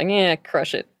padlock, it's like,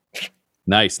 crush it.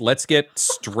 Nice. Let's get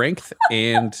strength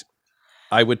and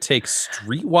I would take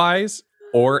streetwise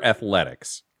or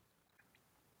athletics.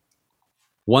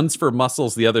 One's for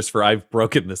muscles, the other's for I've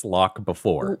broken this lock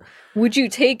before. Would you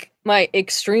take my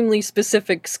extremely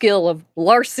specific skill of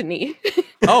larceny?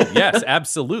 Oh, yes,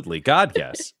 absolutely. God,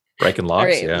 yes. Breaking All locks,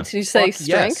 right, yeah. did you say Fuck,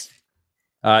 strength?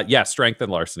 Yes. Yeah, strength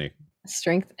and larceny.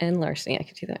 Strength and larceny. I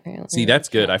could do that. Right, See, that's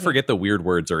good. I forget the weird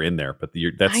words are in there, but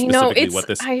that's I know, specifically it's- what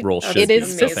this I- role should It be.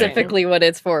 is so thank you. specifically what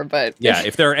it's for, but Yeah,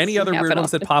 if there are any other Happen weird ones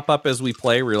that often. pop up as we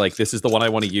play, where you're like, this is the one I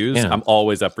want to use, Yeah. I'm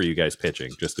always up for you guys pitching,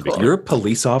 just to be clear. You're a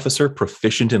police officer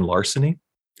proficient in larceny?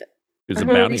 Who's a I'm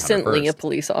bounty hunter recently a first.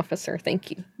 police officer. Thank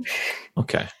you.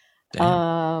 Okay.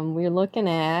 Damn. We're looking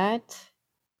at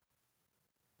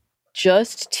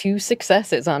just 2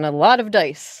 successes on a lot of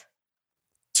dice.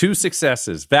 2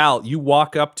 successes. Val, you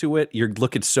walk up to it, you're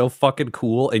looking so fucking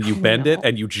cool, and you bend it, know.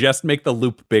 and you just make the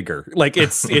loop bigger. Like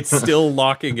it's still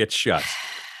locking it shut.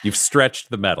 You've stretched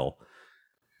the metal.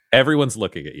 Everyone's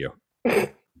looking at you.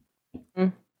 What do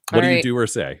you Alright. do or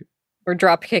say? We're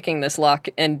drop kicking this lock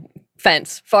and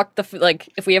fence. Fuck the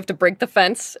if we have to break the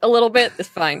fence a little bit, it's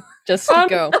fine. Just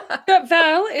go.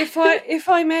 Val, if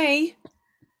I may,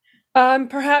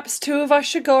 perhaps 2 of us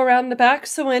should go around the back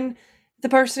so when the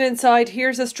person inside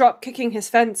hears us drop kicking his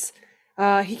fence,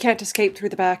 he can't escape through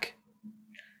the back.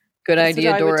 Good That's what idea,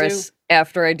 I would do. Doris.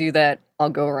 After I do that, I'll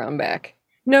go around back.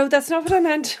 No, that's not what I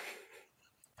meant.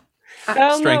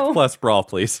 Val, Strength no. plus brawl,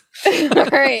 please. All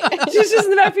right. She's just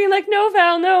in the back being like, no,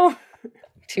 Val, no.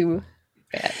 Too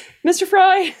bad. Mr.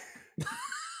 Fry.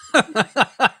 You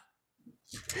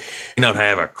not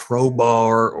have a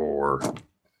crowbar or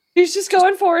He's just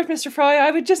going for it, Mr. Fry.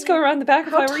 I would just go around the back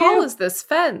if How I were tall you. is this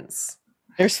fence?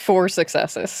 There's 4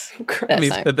 successes. I That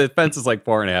mean, time. the fence is like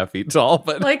 4.5 feet tall,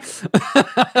 but Like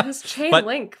this chain But-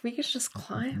 link, we could just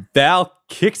climb. Val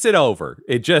kicks it over.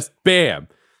 It just bam.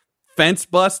 Fence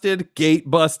busted, gate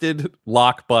busted,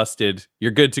 lock busted.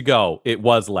 You're good to go. It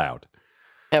was loud.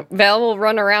 Yep. Val will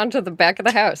run around to the back of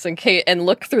the house and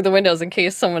look through the windows in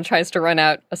case someone tries to run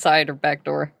out a side or back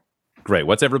door. Great.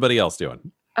 What's everybody else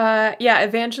doing? Yeah,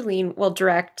 Evangeline will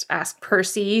ask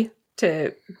Percy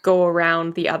to go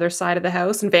around the other side of the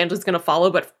house, and Evangeline's going to follow,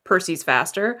 but Percy's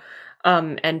faster,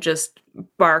 and just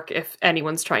bark if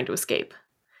anyone's trying to escape.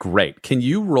 Great. Can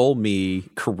you roll me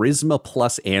charisma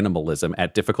plus animalism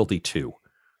at difficulty 2?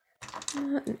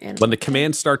 When the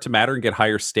commands start to matter and get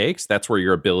higher stakes, that's where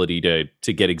your ability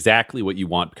to get exactly what you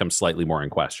want becomes slightly more in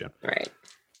question. Right.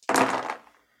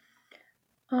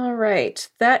 All right.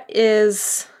 That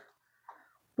is.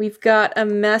 We've got a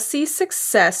messy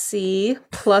successy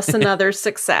plus another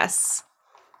success.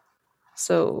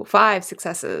 So 5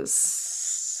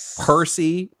 successes.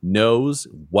 Percy knows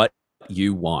what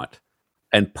you want.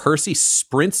 And Percy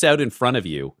sprints out in front of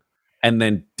you and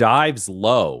then dives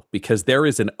low because there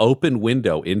is an open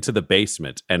window into the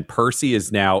basement. And Percy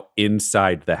is now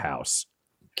inside the house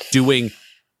doing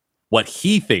what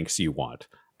he thinks you want.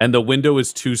 And the window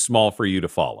is too small for you to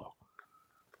follow.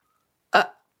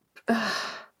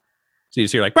 So you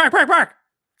just hear like, bark, bark, bark,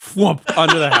 whoomp,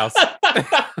 under the house.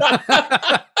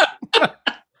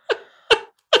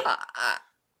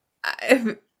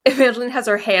 Evangeline has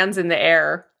her hands in the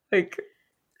air. Like,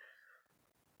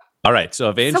 All right, so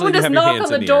Evangeline, someone you just have your knock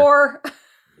hands on in the the air. door.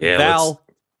 yeah.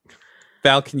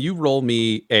 Val, can you roll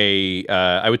me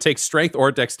I would take strength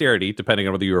or dexterity, depending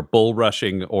on whether you're bull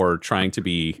rushing or trying to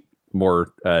be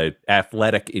more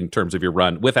athletic in terms of your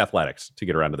run with athletics to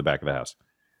get around to the back of the house.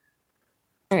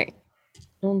 All right.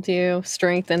 We'll do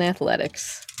strength and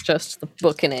athletics. Just the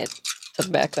booking it to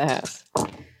the back of the house.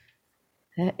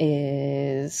 That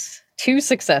is 2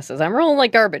 successes. I'm rolling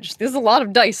like garbage. There's a lot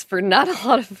of dice for not a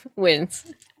lot of wins.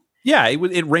 Yeah,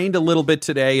 it rained a little bit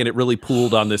today and it really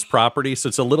pooled on this property. So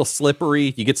it's a little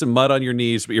slippery. You get some mud on your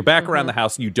knees, but you're back around the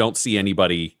house and you don't see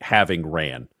anybody having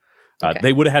ran. Okay.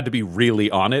 They would have had to be really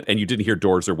on it and you didn't hear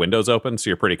doors or windows open. So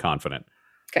you're pretty confident.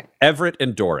 Okay. Everett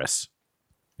and Doris,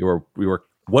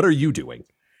 what are you doing?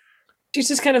 She's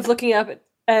just kind of looking up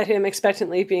at him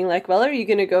expectantly, being like, well, are you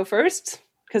going to go first?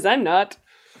 Because I'm not.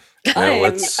 I am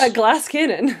let's- a glass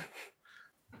cannon.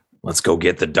 let's go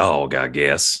get the dog, I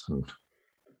guess.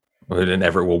 And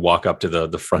Everett will walk up to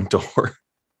the front door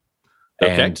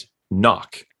and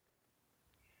knock.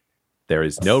 There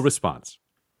is no response.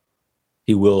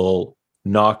 He will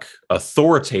knock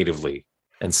authoritatively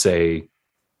and say,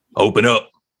 Open up.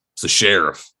 It's the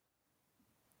sheriff.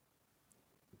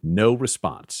 No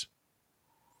response.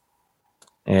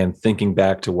 and thinking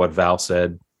back to what Val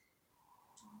said,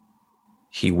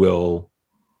 he will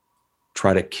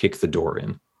try to kick the door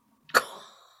in.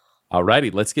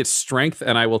 Alrighty, let's get strength,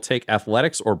 and I will take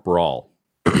athletics or brawl.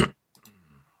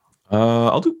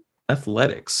 I'll do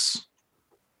athletics.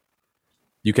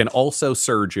 You can also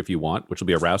surge if you want, which will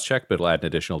be a rouse check, but it'll add an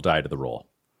additional die to the roll.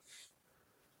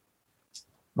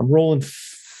 I'm rolling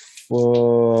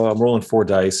 4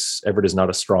 dice. Everett is not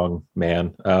a strong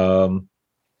man. I'm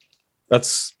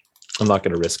not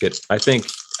going to risk it. I think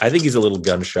he's a little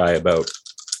gun shy about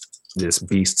this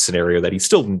beast scenario that he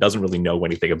still doesn't really know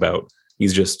anything about.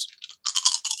 He's just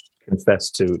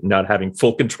confessed to not having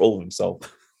full control of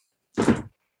himself.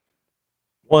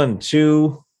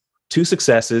 2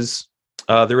 successes.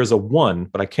 There is a 1,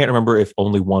 but I can't remember if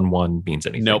only 1 means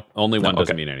anything. Nope, only 1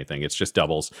 doesn't mean anything. It's just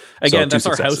doubles. Again, that's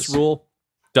our house rule.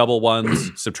 Double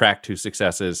 1s, subtract 2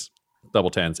 successes.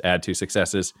 Double 10s, add 2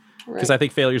 successes. Because I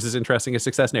think failures is interesting as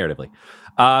success narratively.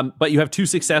 But you have 2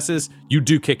 successes. You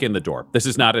do kick in the door. This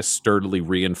is not a sturdily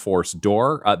reinforced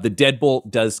door. The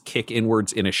deadbolt does kick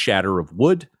inwards in a shatter of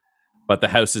wood, but the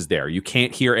house is there. You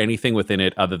can't hear anything within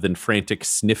it other than frantic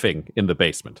sniffing in the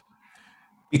basement.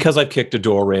 Because I've kicked a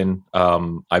door in,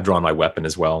 I've drawn my weapon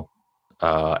as well.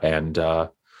 And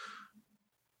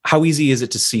how easy is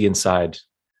it to see inside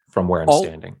from where I'm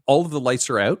standing? All of the lights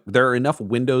are out. There are enough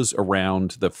windows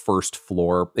around the first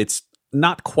floor. It's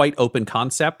not quite open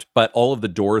concept, but all of the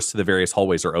doors to the various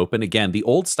hallways are open. Again, the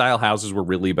old style houses were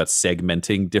really about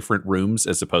segmenting different rooms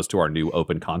as opposed to our new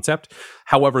open concept.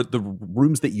 However, the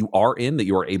rooms that you are in, that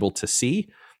you are able to see,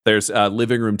 there's a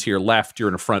living room to your left. You're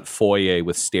in a front foyer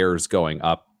with stairs going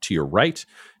up to your right.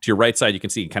 To your right side, you can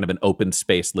see kind of an open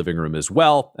space living room as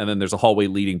well. And then there's a hallway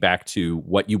leading back to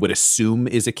what you would assume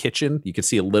is a kitchen. You can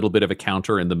see a little bit of a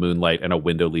counter in the moonlight and a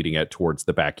window leading out towards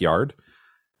the backyard.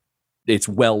 It's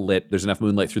well lit. There's enough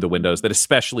moonlight through the windows that,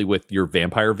 especially with your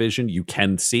vampire vision, you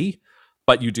can see.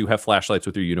 But you do have flashlights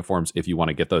with your uniforms if you want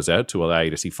to get those out to allow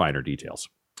you to see finer details.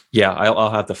 Yeah,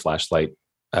 I'll have the flashlight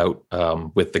out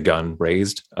with the gun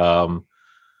raised.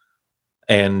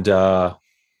 And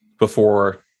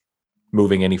before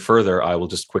moving any further, I will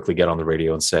just quickly get on the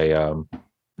radio and say,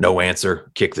 no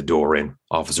answer. Kick the door in.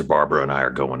 Officer Barbara and I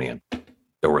are going in.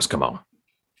 Doors, come on.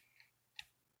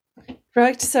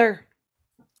 Right, sir.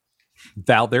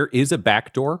 Val, there is a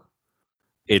back door.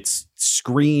 It's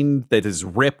screen that is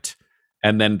ripped,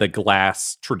 and then the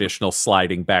glass traditional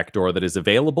sliding back door that is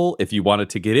available. If you wanted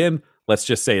to get in, let's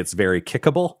just say it's very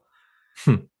kickable.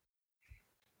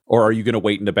 Or are you going to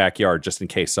wait in the backyard just in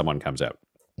case someone comes out?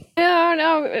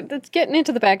 No, it's getting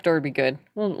into the back door would be good.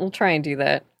 We'll try and do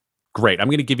that. Great. I'm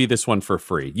going to give you this one for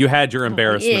free. You had your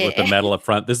embarrassment with the metal up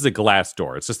front. This is a glass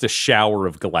door. It's just a shower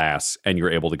of glass, and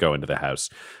you're able to go into the house.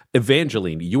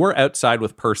 Evangeline, you are outside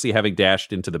with Percy having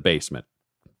dashed into the basement.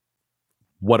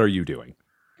 What are you doing?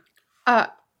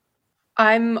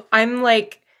 I'm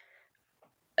like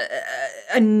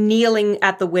kneeling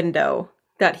at the window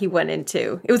that he went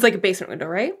into. It was like a basement window,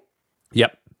 right?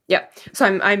 Yep. Yeah. So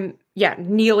I'm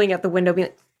kneeling at the window, being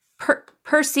like,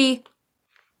 Percy,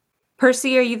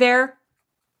 are you there?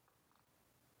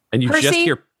 And you Percy? just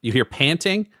hear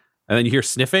panting, and then you hear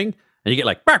sniffing, and you get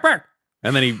like bark, bark,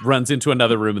 and then he runs into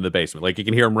another room in the basement. Like you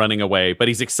can hear him running away, but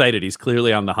he's excited. He's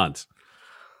clearly on the hunt.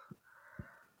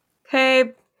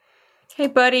 Hey,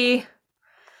 buddy,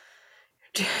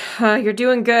 you're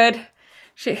doing good.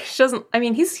 She doesn't. I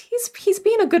mean, he's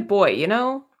being a good boy, you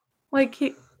know. Like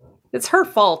it's her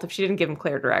fault if she didn't give him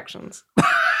clear directions.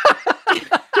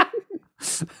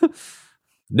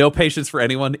 No patience for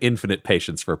anyone, infinite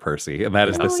patience for Percy. And that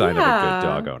is the sign of a good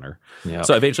dog owner. Yeah.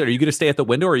 So Evangeline, are you going to stay at the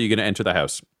window or are you going to enter the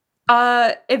house?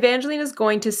 Evangeline is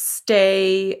going to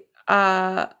stay.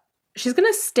 She's going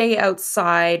to stay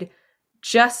outside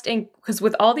just because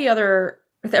with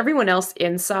everyone else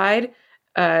inside,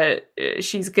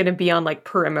 she's going to be on like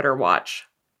perimeter watch.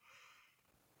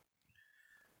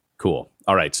 Cool.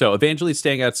 All right. So Evangeline's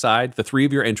staying outside. The 3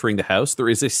 of you are entering the house. There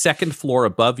is a second floor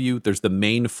above you. There's the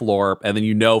main floor. And then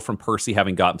you know from Percy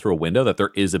having gotten through a window that there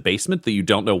is a basement, that you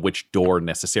don't know which door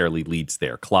necessarily leads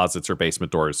there. Closets or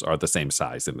basement doors are the same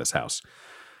size in this house.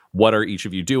 What are each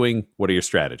of you doing? What are your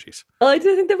strategies? I like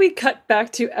to think that we cut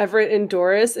back to Everett and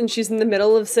Doris, and she's in the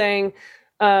middle of saying,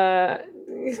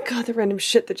 God, the random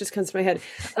shit that just comes to my head.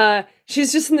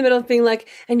 She's just in the middle of being like,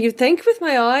 and you think with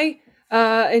my eye,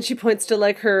 and she points to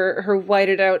like her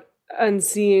whited out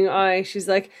unseeing eye. She's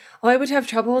like, I would have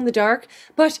trouble in the dark,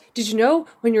 but did you know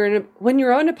when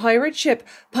you're on a pirate ship,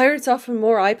 pirates often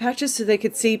wore eye patches so they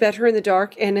could see better in the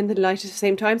dark and in the light at the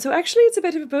same time. So actually, it's a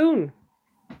bit of a boon.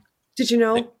 Did you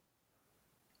know?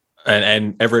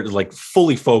 And Everett is like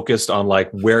fully focused on like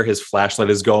where his flashlight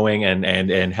is going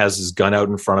and has his gun out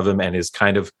in front of him and is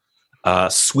kind of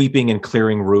sweeping and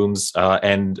clearing rooms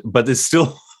but is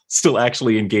still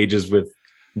actually engages with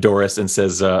Doris and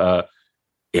says,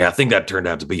 yeah, I think that turned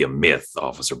out to be a myth,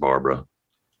 Officer Barbara.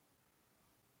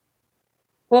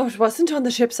 Well, it wasn't on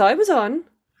the ships I was on.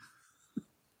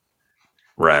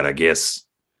 Right, I guess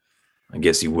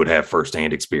you would have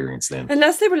first-hand experience then.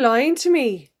 Unless they were lying to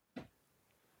me.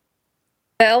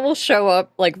 Val will show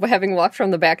up, like, having walked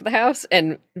from the back of the house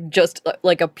and just,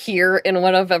 like, appear in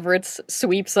one of Everett's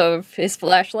sweeps of his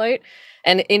flashlight.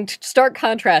 And in stark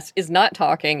contrast, is not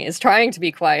talking, is trying to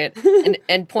be quiet,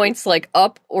 and points, like,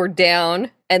 up or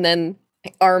down, and then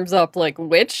arms up, like,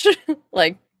 which?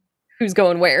 Like, who's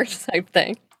going where type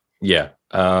thing. Yeah.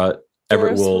 Everett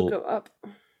Doris will go up.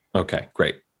 Okay,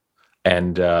 great.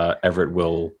 And Everett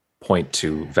will point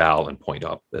to Val and point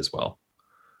up as well.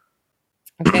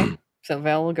 Okay. So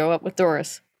Val will go up with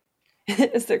Doris.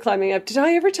 As they're climbing up, did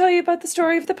I ever tell you about the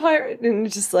story of the pirate? And it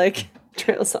just like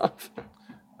trails off.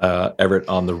 Everett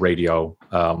on the radio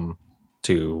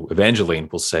to Evangeline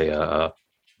will say,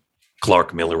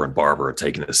 Clark, Miller, and Barber are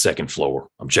taking the second floor.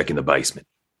 I'm checking the basement.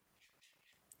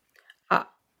 All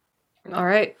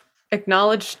right.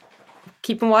 Acknowledged.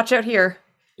 Keep and watch out here.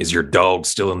 Is your dog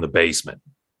still in the basement?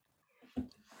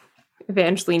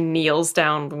 Evangeline kneels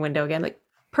down the window again, like,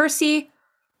 Percy,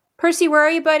 where are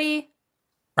you, buddy?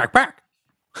 Back.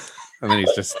 And then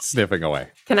he's just sniffing away.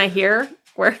 Can I hear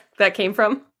where that came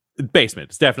from? Basement.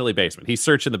 It's definitely basement. He's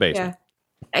searching the basement.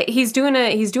 Yeah. He's doing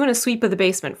a sweep of the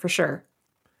basement for sure.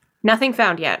 Nothing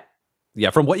found yet. Yeah,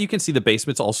 from what you can see, the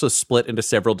basement's also split into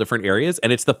several different areas,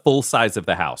 and it's the full size of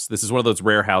the house. This is one of those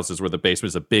rare houses where the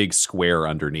basement's a big square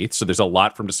underneath, so there's a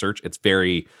lot for him to search. It's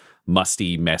very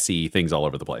musty, messy, things all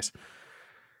over the place.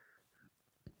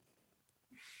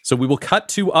 So we will cut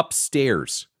to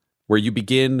upstairs, where you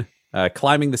begin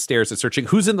climbing the stairs and searching.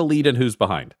 Who's in the lead and who's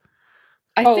behind?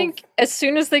 I think as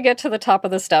soon as they get to the top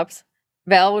of the steps,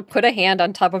 Val would put a hand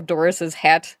on top of Doris's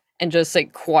hat and just say,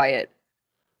 quiet.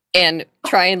 And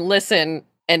try and listen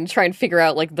and try and figure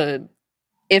out, like,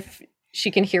 if she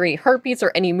can hear any heartbeats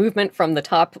or any movement from the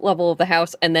top level of the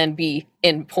house, and then be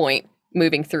in point,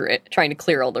 moving through it, trying to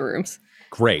clear all the rooms.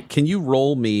 Great. Can you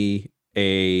roll me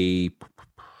I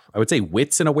would say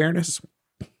wits and awareness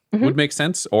would make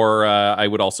sense. Or I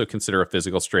would also consider a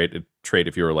physical trait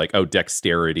if you were like,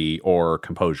 dexterity or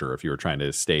composure if you were trying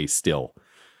to stay still.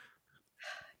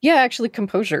 Yeah, actually,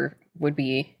 composure would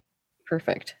be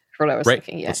perfect. What I was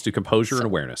thinking, yeah. Let's do composure and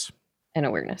awareness. And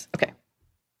awareness. Okay.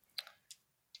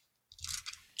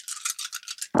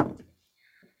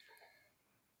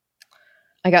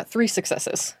 I got 3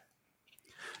 successes.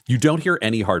 You don't hear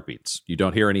any heartbeats. You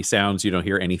don't hear any sounds. You don't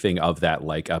hear anything of that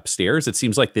like upstairs. It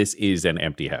seems like this is an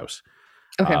empty house.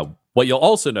 Okay. What you'll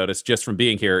also notice just from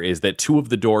being here is that 2 of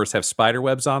the doors have spider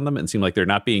webs on them and seem like they're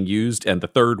not being used. And the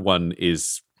third one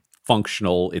is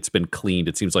functional. It's been cleaned.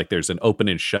 It seems like there's an open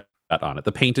and shut on it.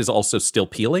 The paint is also still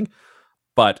peeling,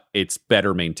 but it's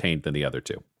better maintained than the other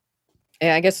 2.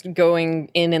 Yeah, I guess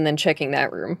going in and then checking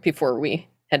that room before we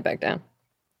head back down.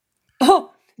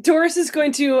 Oh, Doris is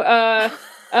going to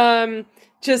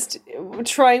just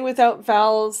trying without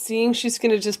Val seeing. She's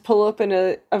going to just pull open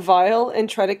a vial and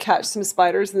try to catch some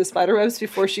spiders in the spider webs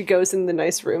before she goes in the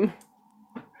nice room.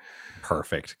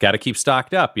 Perfect. Got to keep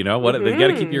stocked up. You know what? You got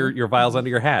to keep your vials under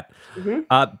your hat.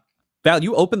 Val,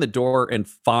 you open the door and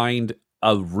find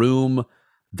a room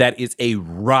that is a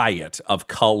riot of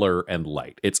color and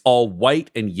light. It's all white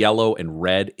and yellow and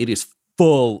red. It is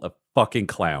full of fucking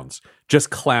clowns. Just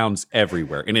clowns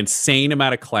everywhere. An insane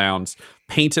amount of clowns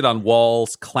painted on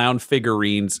walls, clown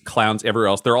figurines, clowns everywhere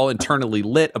else. They're all internally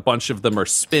lit. A bunch of them are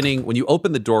spinning. When you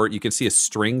open the door, you can see a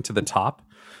string to the top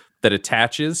that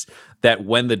attaches that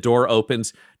when the door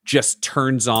opens, just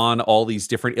turns on all these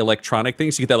different electronic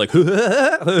things. You get that like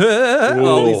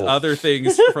all these other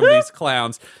things from these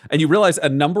clowns. And you realize a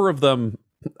number of them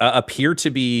appear to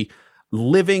be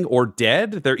living or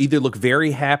dead. They either look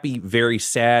very happy, very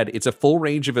sad. It's a full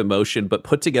range of emotion, but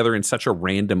put together in such a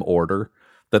random order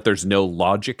that there's no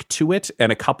logic to it.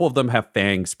 And a couple of them have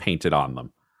fangs painted on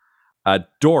them.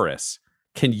 Doris,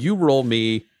 can you roll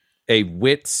me a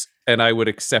wits and I would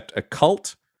accept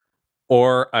occult?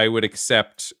 Or I would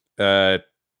accept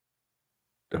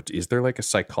is there like a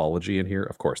psychology in here?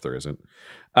 Of course there isn't.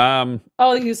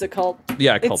 I'll use occult.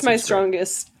 Yeah, occult It's my seems great.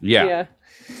 strongest. Yeah.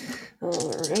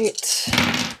 All right.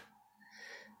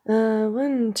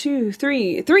 1, 2,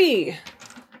 3. 3.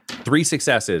 3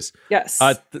 successes. Yes.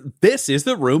 This is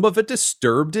the room of a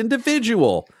disturbed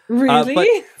individual. Really? But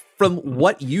from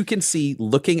what you can see,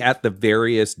 looking at the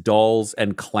various dolls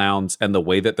and clowns and the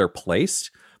way that they're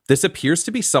placed, this appears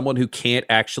to be someone who can't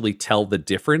actually tell the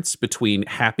difference between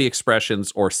happy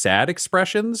expressions or sad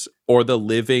expressions, or the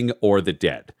living or the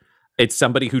dead. It's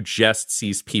somebody who just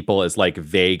sees people as like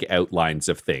vague outlines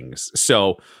of things.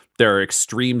 So there are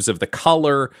extremes of the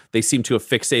color. They seem to have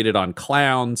fixated on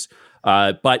clowns.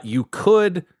 But you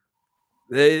could,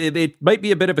 it might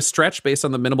be a bit of a stretch based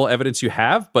on the minimal evidence you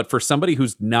have, but for somebody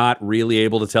who's not really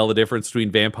able to tell the difference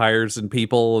between vampires and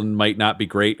people and might not be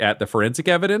great at the forensic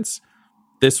evidence,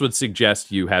 this would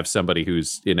suggest you have somebody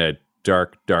who's in a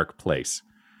dark, dark place.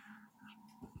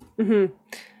 Mm-hmm.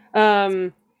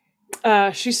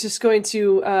 She's just going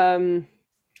to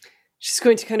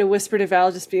kind of whisper to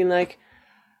Val, just being like,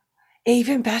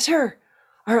 even better,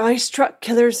 our ice truck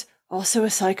killer's also a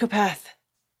psychopath.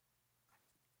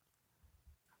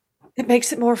 It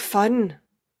makes it more fun,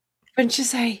 wouldn't you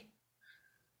say?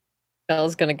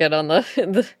 Val's gonna get on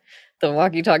the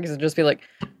walkie-talkies and just be like,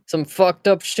 some fucked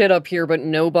up shit up here, but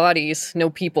no bodies, no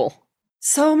people.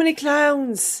 So many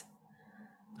clowns.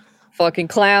 Fucking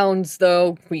clowns,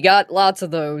 though. We got lots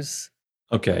of those.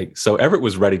 Okay, so Everett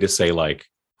was ready to say like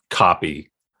copy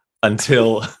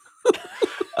until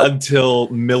until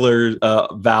Miller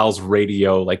Val's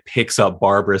radio like picks up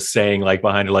Barbara saying like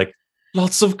behind her like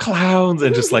lots of clowns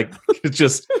and just like it's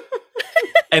just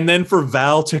and then for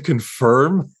Val to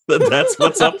confirm that that's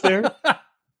what's up there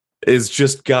is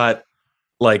just got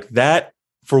like that.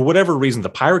 For whatever reason, the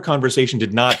pirate conversation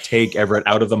did not take Everett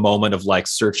out of the moment of like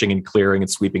searching and clearing and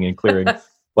sweeping and clearing,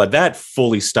 but that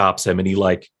fully stops him and he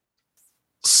like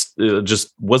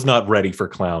just was not ready for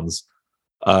clowns.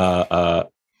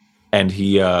 And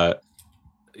he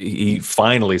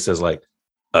finally says like,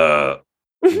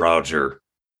 Roger,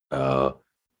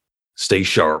 stay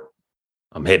sharp.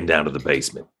 I'm heading down to the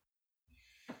basement.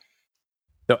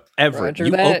 So Everett,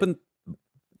 you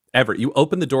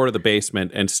open the door to the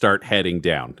basement and start heading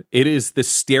down. It is the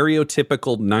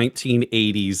stereotypical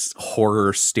 1980s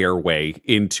horror stairway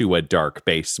into a dark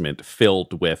basement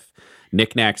filled with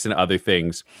knickknacks and other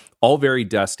things, all very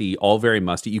dusty, all very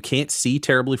musty. You can't see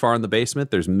terribly far in the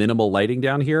basement. There's minimal lighting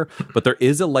down here, but there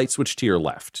is a light switch to your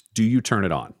left. Do you turn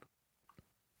it on?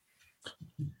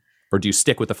 Or do you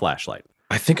stick with the flashlight?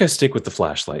 I think I stick with the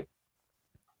flashlight.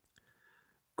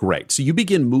 Great. So you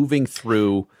begin moving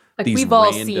through Like these we've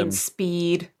all random... seen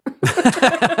Speed.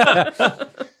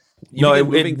 No,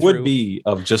 it would be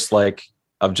of just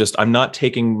I'm not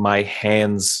taking my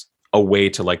hands away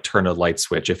to like turn a light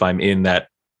switch if I'm in that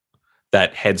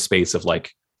headspace of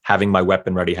like having my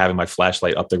weapon ready, having my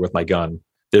flashlight up there with my gun.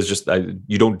 There's just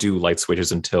you don't do light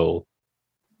switches until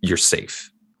you're safe.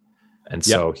 And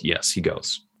so yes, he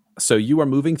goes. So you are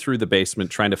moving through the basement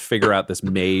trying to figure out this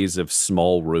maze of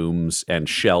small rooms and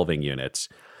shelving units.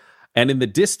 And in the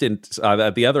distance,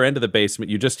 at the other end of the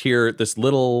basement, you just hear this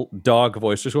little dog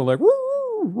voice just going like,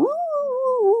 woo,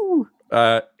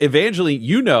 woo. Evangeline,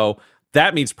 you know,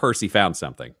 that means Percy found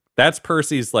something. That's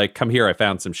Percy's like, come here, I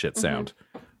found some shit sound.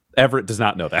 Everett does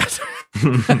not know that.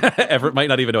 Everett might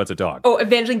not even know it's a dog. Oh,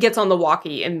 Evangeline gets on the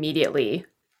walkie immediately.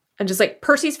 And just like,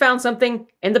 Percy's found something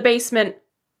in the basement.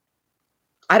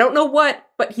 I don't know what,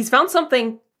 but he's found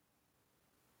something.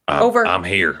 Over. I'm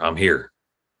here.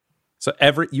 So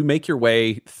Everett, you make your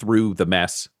way through the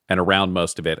mess and around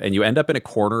most of it, and you end up in a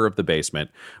corner of the basement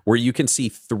where you can see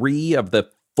 3 of the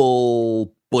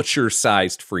full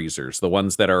butcher-sized freezers, the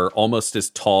ones that are almost as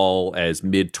tall as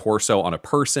mid-torso on a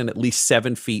person, at least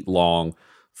 7 feet long,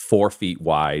 4 feet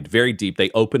wide, very deep. They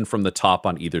open from the top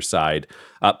on either side.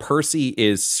 Percy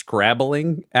is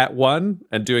scrabbling at one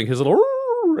and doing his little...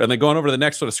 and then going over to the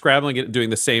next one, scrabbling it and doing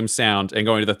the same sound, and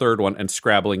going to the third one and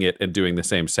scrabbling it and doing the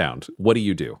same sound. What do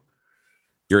you do?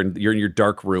 You're in your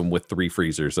dark room with 3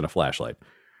 freezers and a flashlight.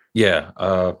 Yeah.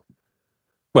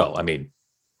 Well, I mean,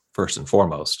 first and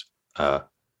foremost,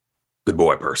 Good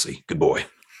boy, Percy. Good boy.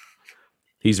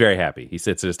 He's very happy. He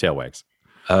sits at his tail wags.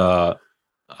 I'm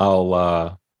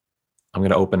going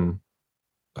to open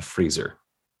a freezer.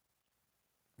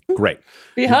 Great.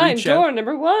 Behind door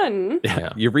number 1.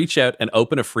 Yeah. You reach out and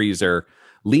open a freezer,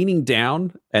 leaning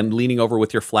down and leaning over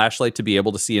with your flashlight to be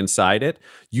able to see inside it.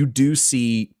 You do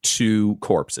see 2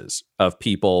 corpses of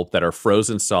people that are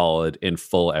frozen solid in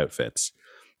full outfits.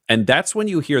 And that's when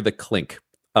you hear the clink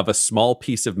of a small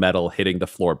piece of metal hitting the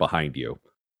floor behind you.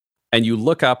 and you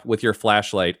look up with your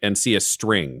flashlight and see a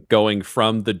string going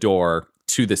from the door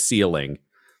to the ceiling.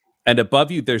 And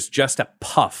above you, there's just a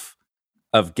puff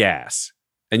of gas.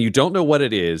 And you don't know what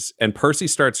it is. And Percy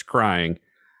starts crying.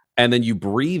 And then you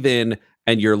breathe in,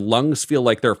 and your lungs feel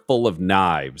like they're full of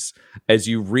knives as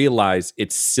you realize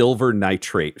it's silver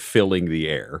nitrate filling the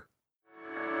air.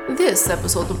 This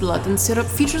episode of Blood and Syrup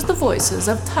features the voices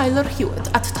of Tyler Hewitt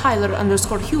at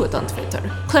Tyler_Hewitt on Twitter,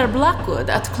 Claire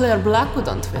Blackwood at Claire Blackwood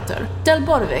on Twitter, Del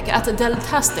Borvik at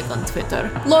Deltastic on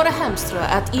Twitter, Laura Hamstra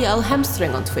at EL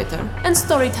Hamstring on Twitter, and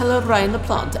storyteller Ryan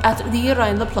LaPlante at the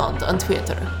Ryan LaPlante on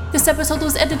Twitter. This episode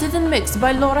was edited and mixed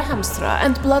by Laura Hamstra,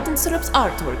 and Blood and Syrup's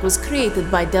artwork was created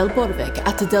by Del Borvik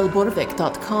at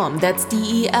delborvik.com. That's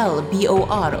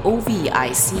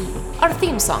DELBOROVIC. Our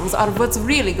theme songs are What's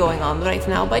Really Going On Right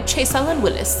Now by Chase Allen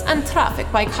Willis and Traffic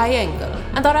by Kai Engel,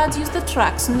 and our ads use the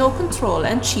tracks No Control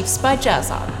and Chiefs by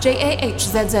Jazzar,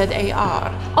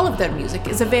 JAHZZAR. All of their music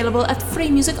is available at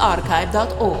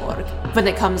freemusicarchive.org. When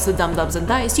it comes to Dum Dums and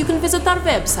Dice, you can visit our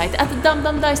website at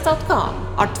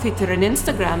dumdumdice.com, our Twitter and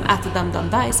Instagram at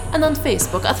dumdumdice, and on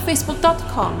Facebook at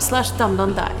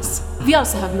facebook.com/dumdumdice. We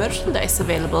also have merchandise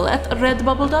available at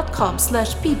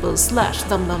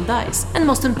redbubble.com/people/dumdumdice. And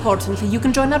most importantly, you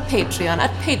can join our Patreon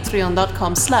at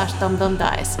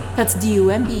patreon.com/dumdumdice. That's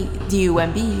DUMBDICE.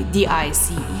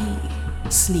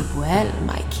 Sleep well,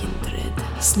 my kindred.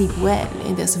 Sleep well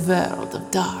in this world of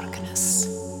darkness.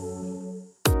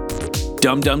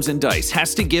 Dum Dums and Dice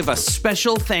has to give a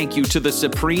special thank you to the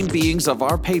supreme beings of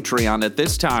our Patreon at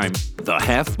this time. The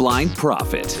Half-Blind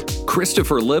Prophet,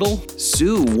 Christopher Little,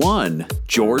 Sue One,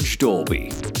 George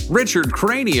Dolby, Richard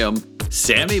Cranium,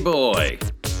 Sammy Boy,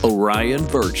 Orion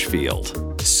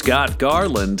Birchfield, Scott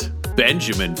Garland,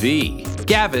 Benjamin V,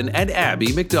 Gavin and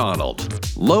Abby McDonald,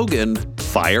 Logan,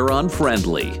 Fire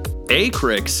Unfriendly,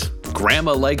 Acrix,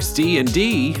 Grandma Likes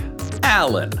D&D,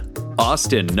 Alan,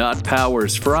 Austin Nut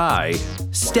Powers Fry,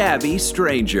 Stabby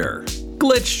Stranger,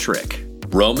 Glitch Trick,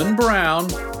 Roman Brown,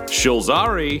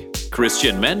 Shulzari,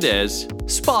 Christian Mendez,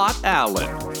 Spot Allen,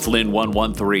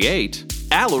 Flynn1138,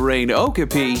 Alarain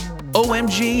Okapi,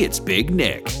 OMG It's Big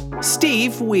Nick,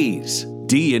 Steve Wees,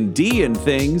 D&D and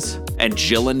Things, and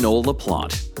Jill and Noel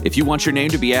LaPlante. If you want your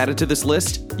name to be added to this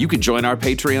list, you can join our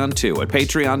Patreon too at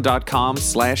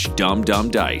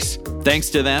patreon.com/dumdumdice. Thanks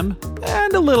to them,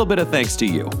 and a little bit of thanks to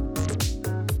you.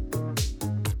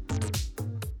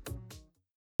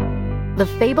 The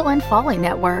Fable and Folly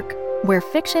Network, where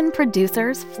fiction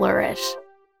producers flourish.